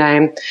just her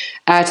name,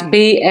 at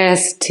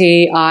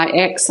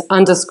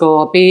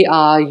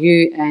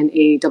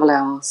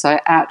BSTIX_BRUNELL. So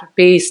at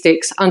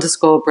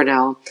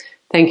BSTIX_Brunel.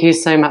 Thank you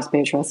so much,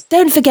 Beatrice.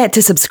 Don't forget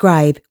to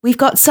subscribe. We've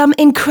got some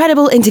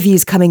incredible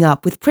interviews coming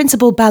up with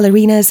principal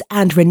ballerinas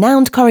and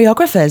renowned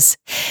choreographers.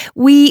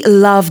 We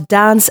love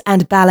dance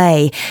and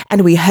ballet,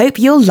 and we hope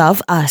you'll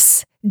love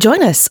us.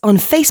 Join us on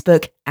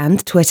Facebook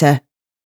and Twitter.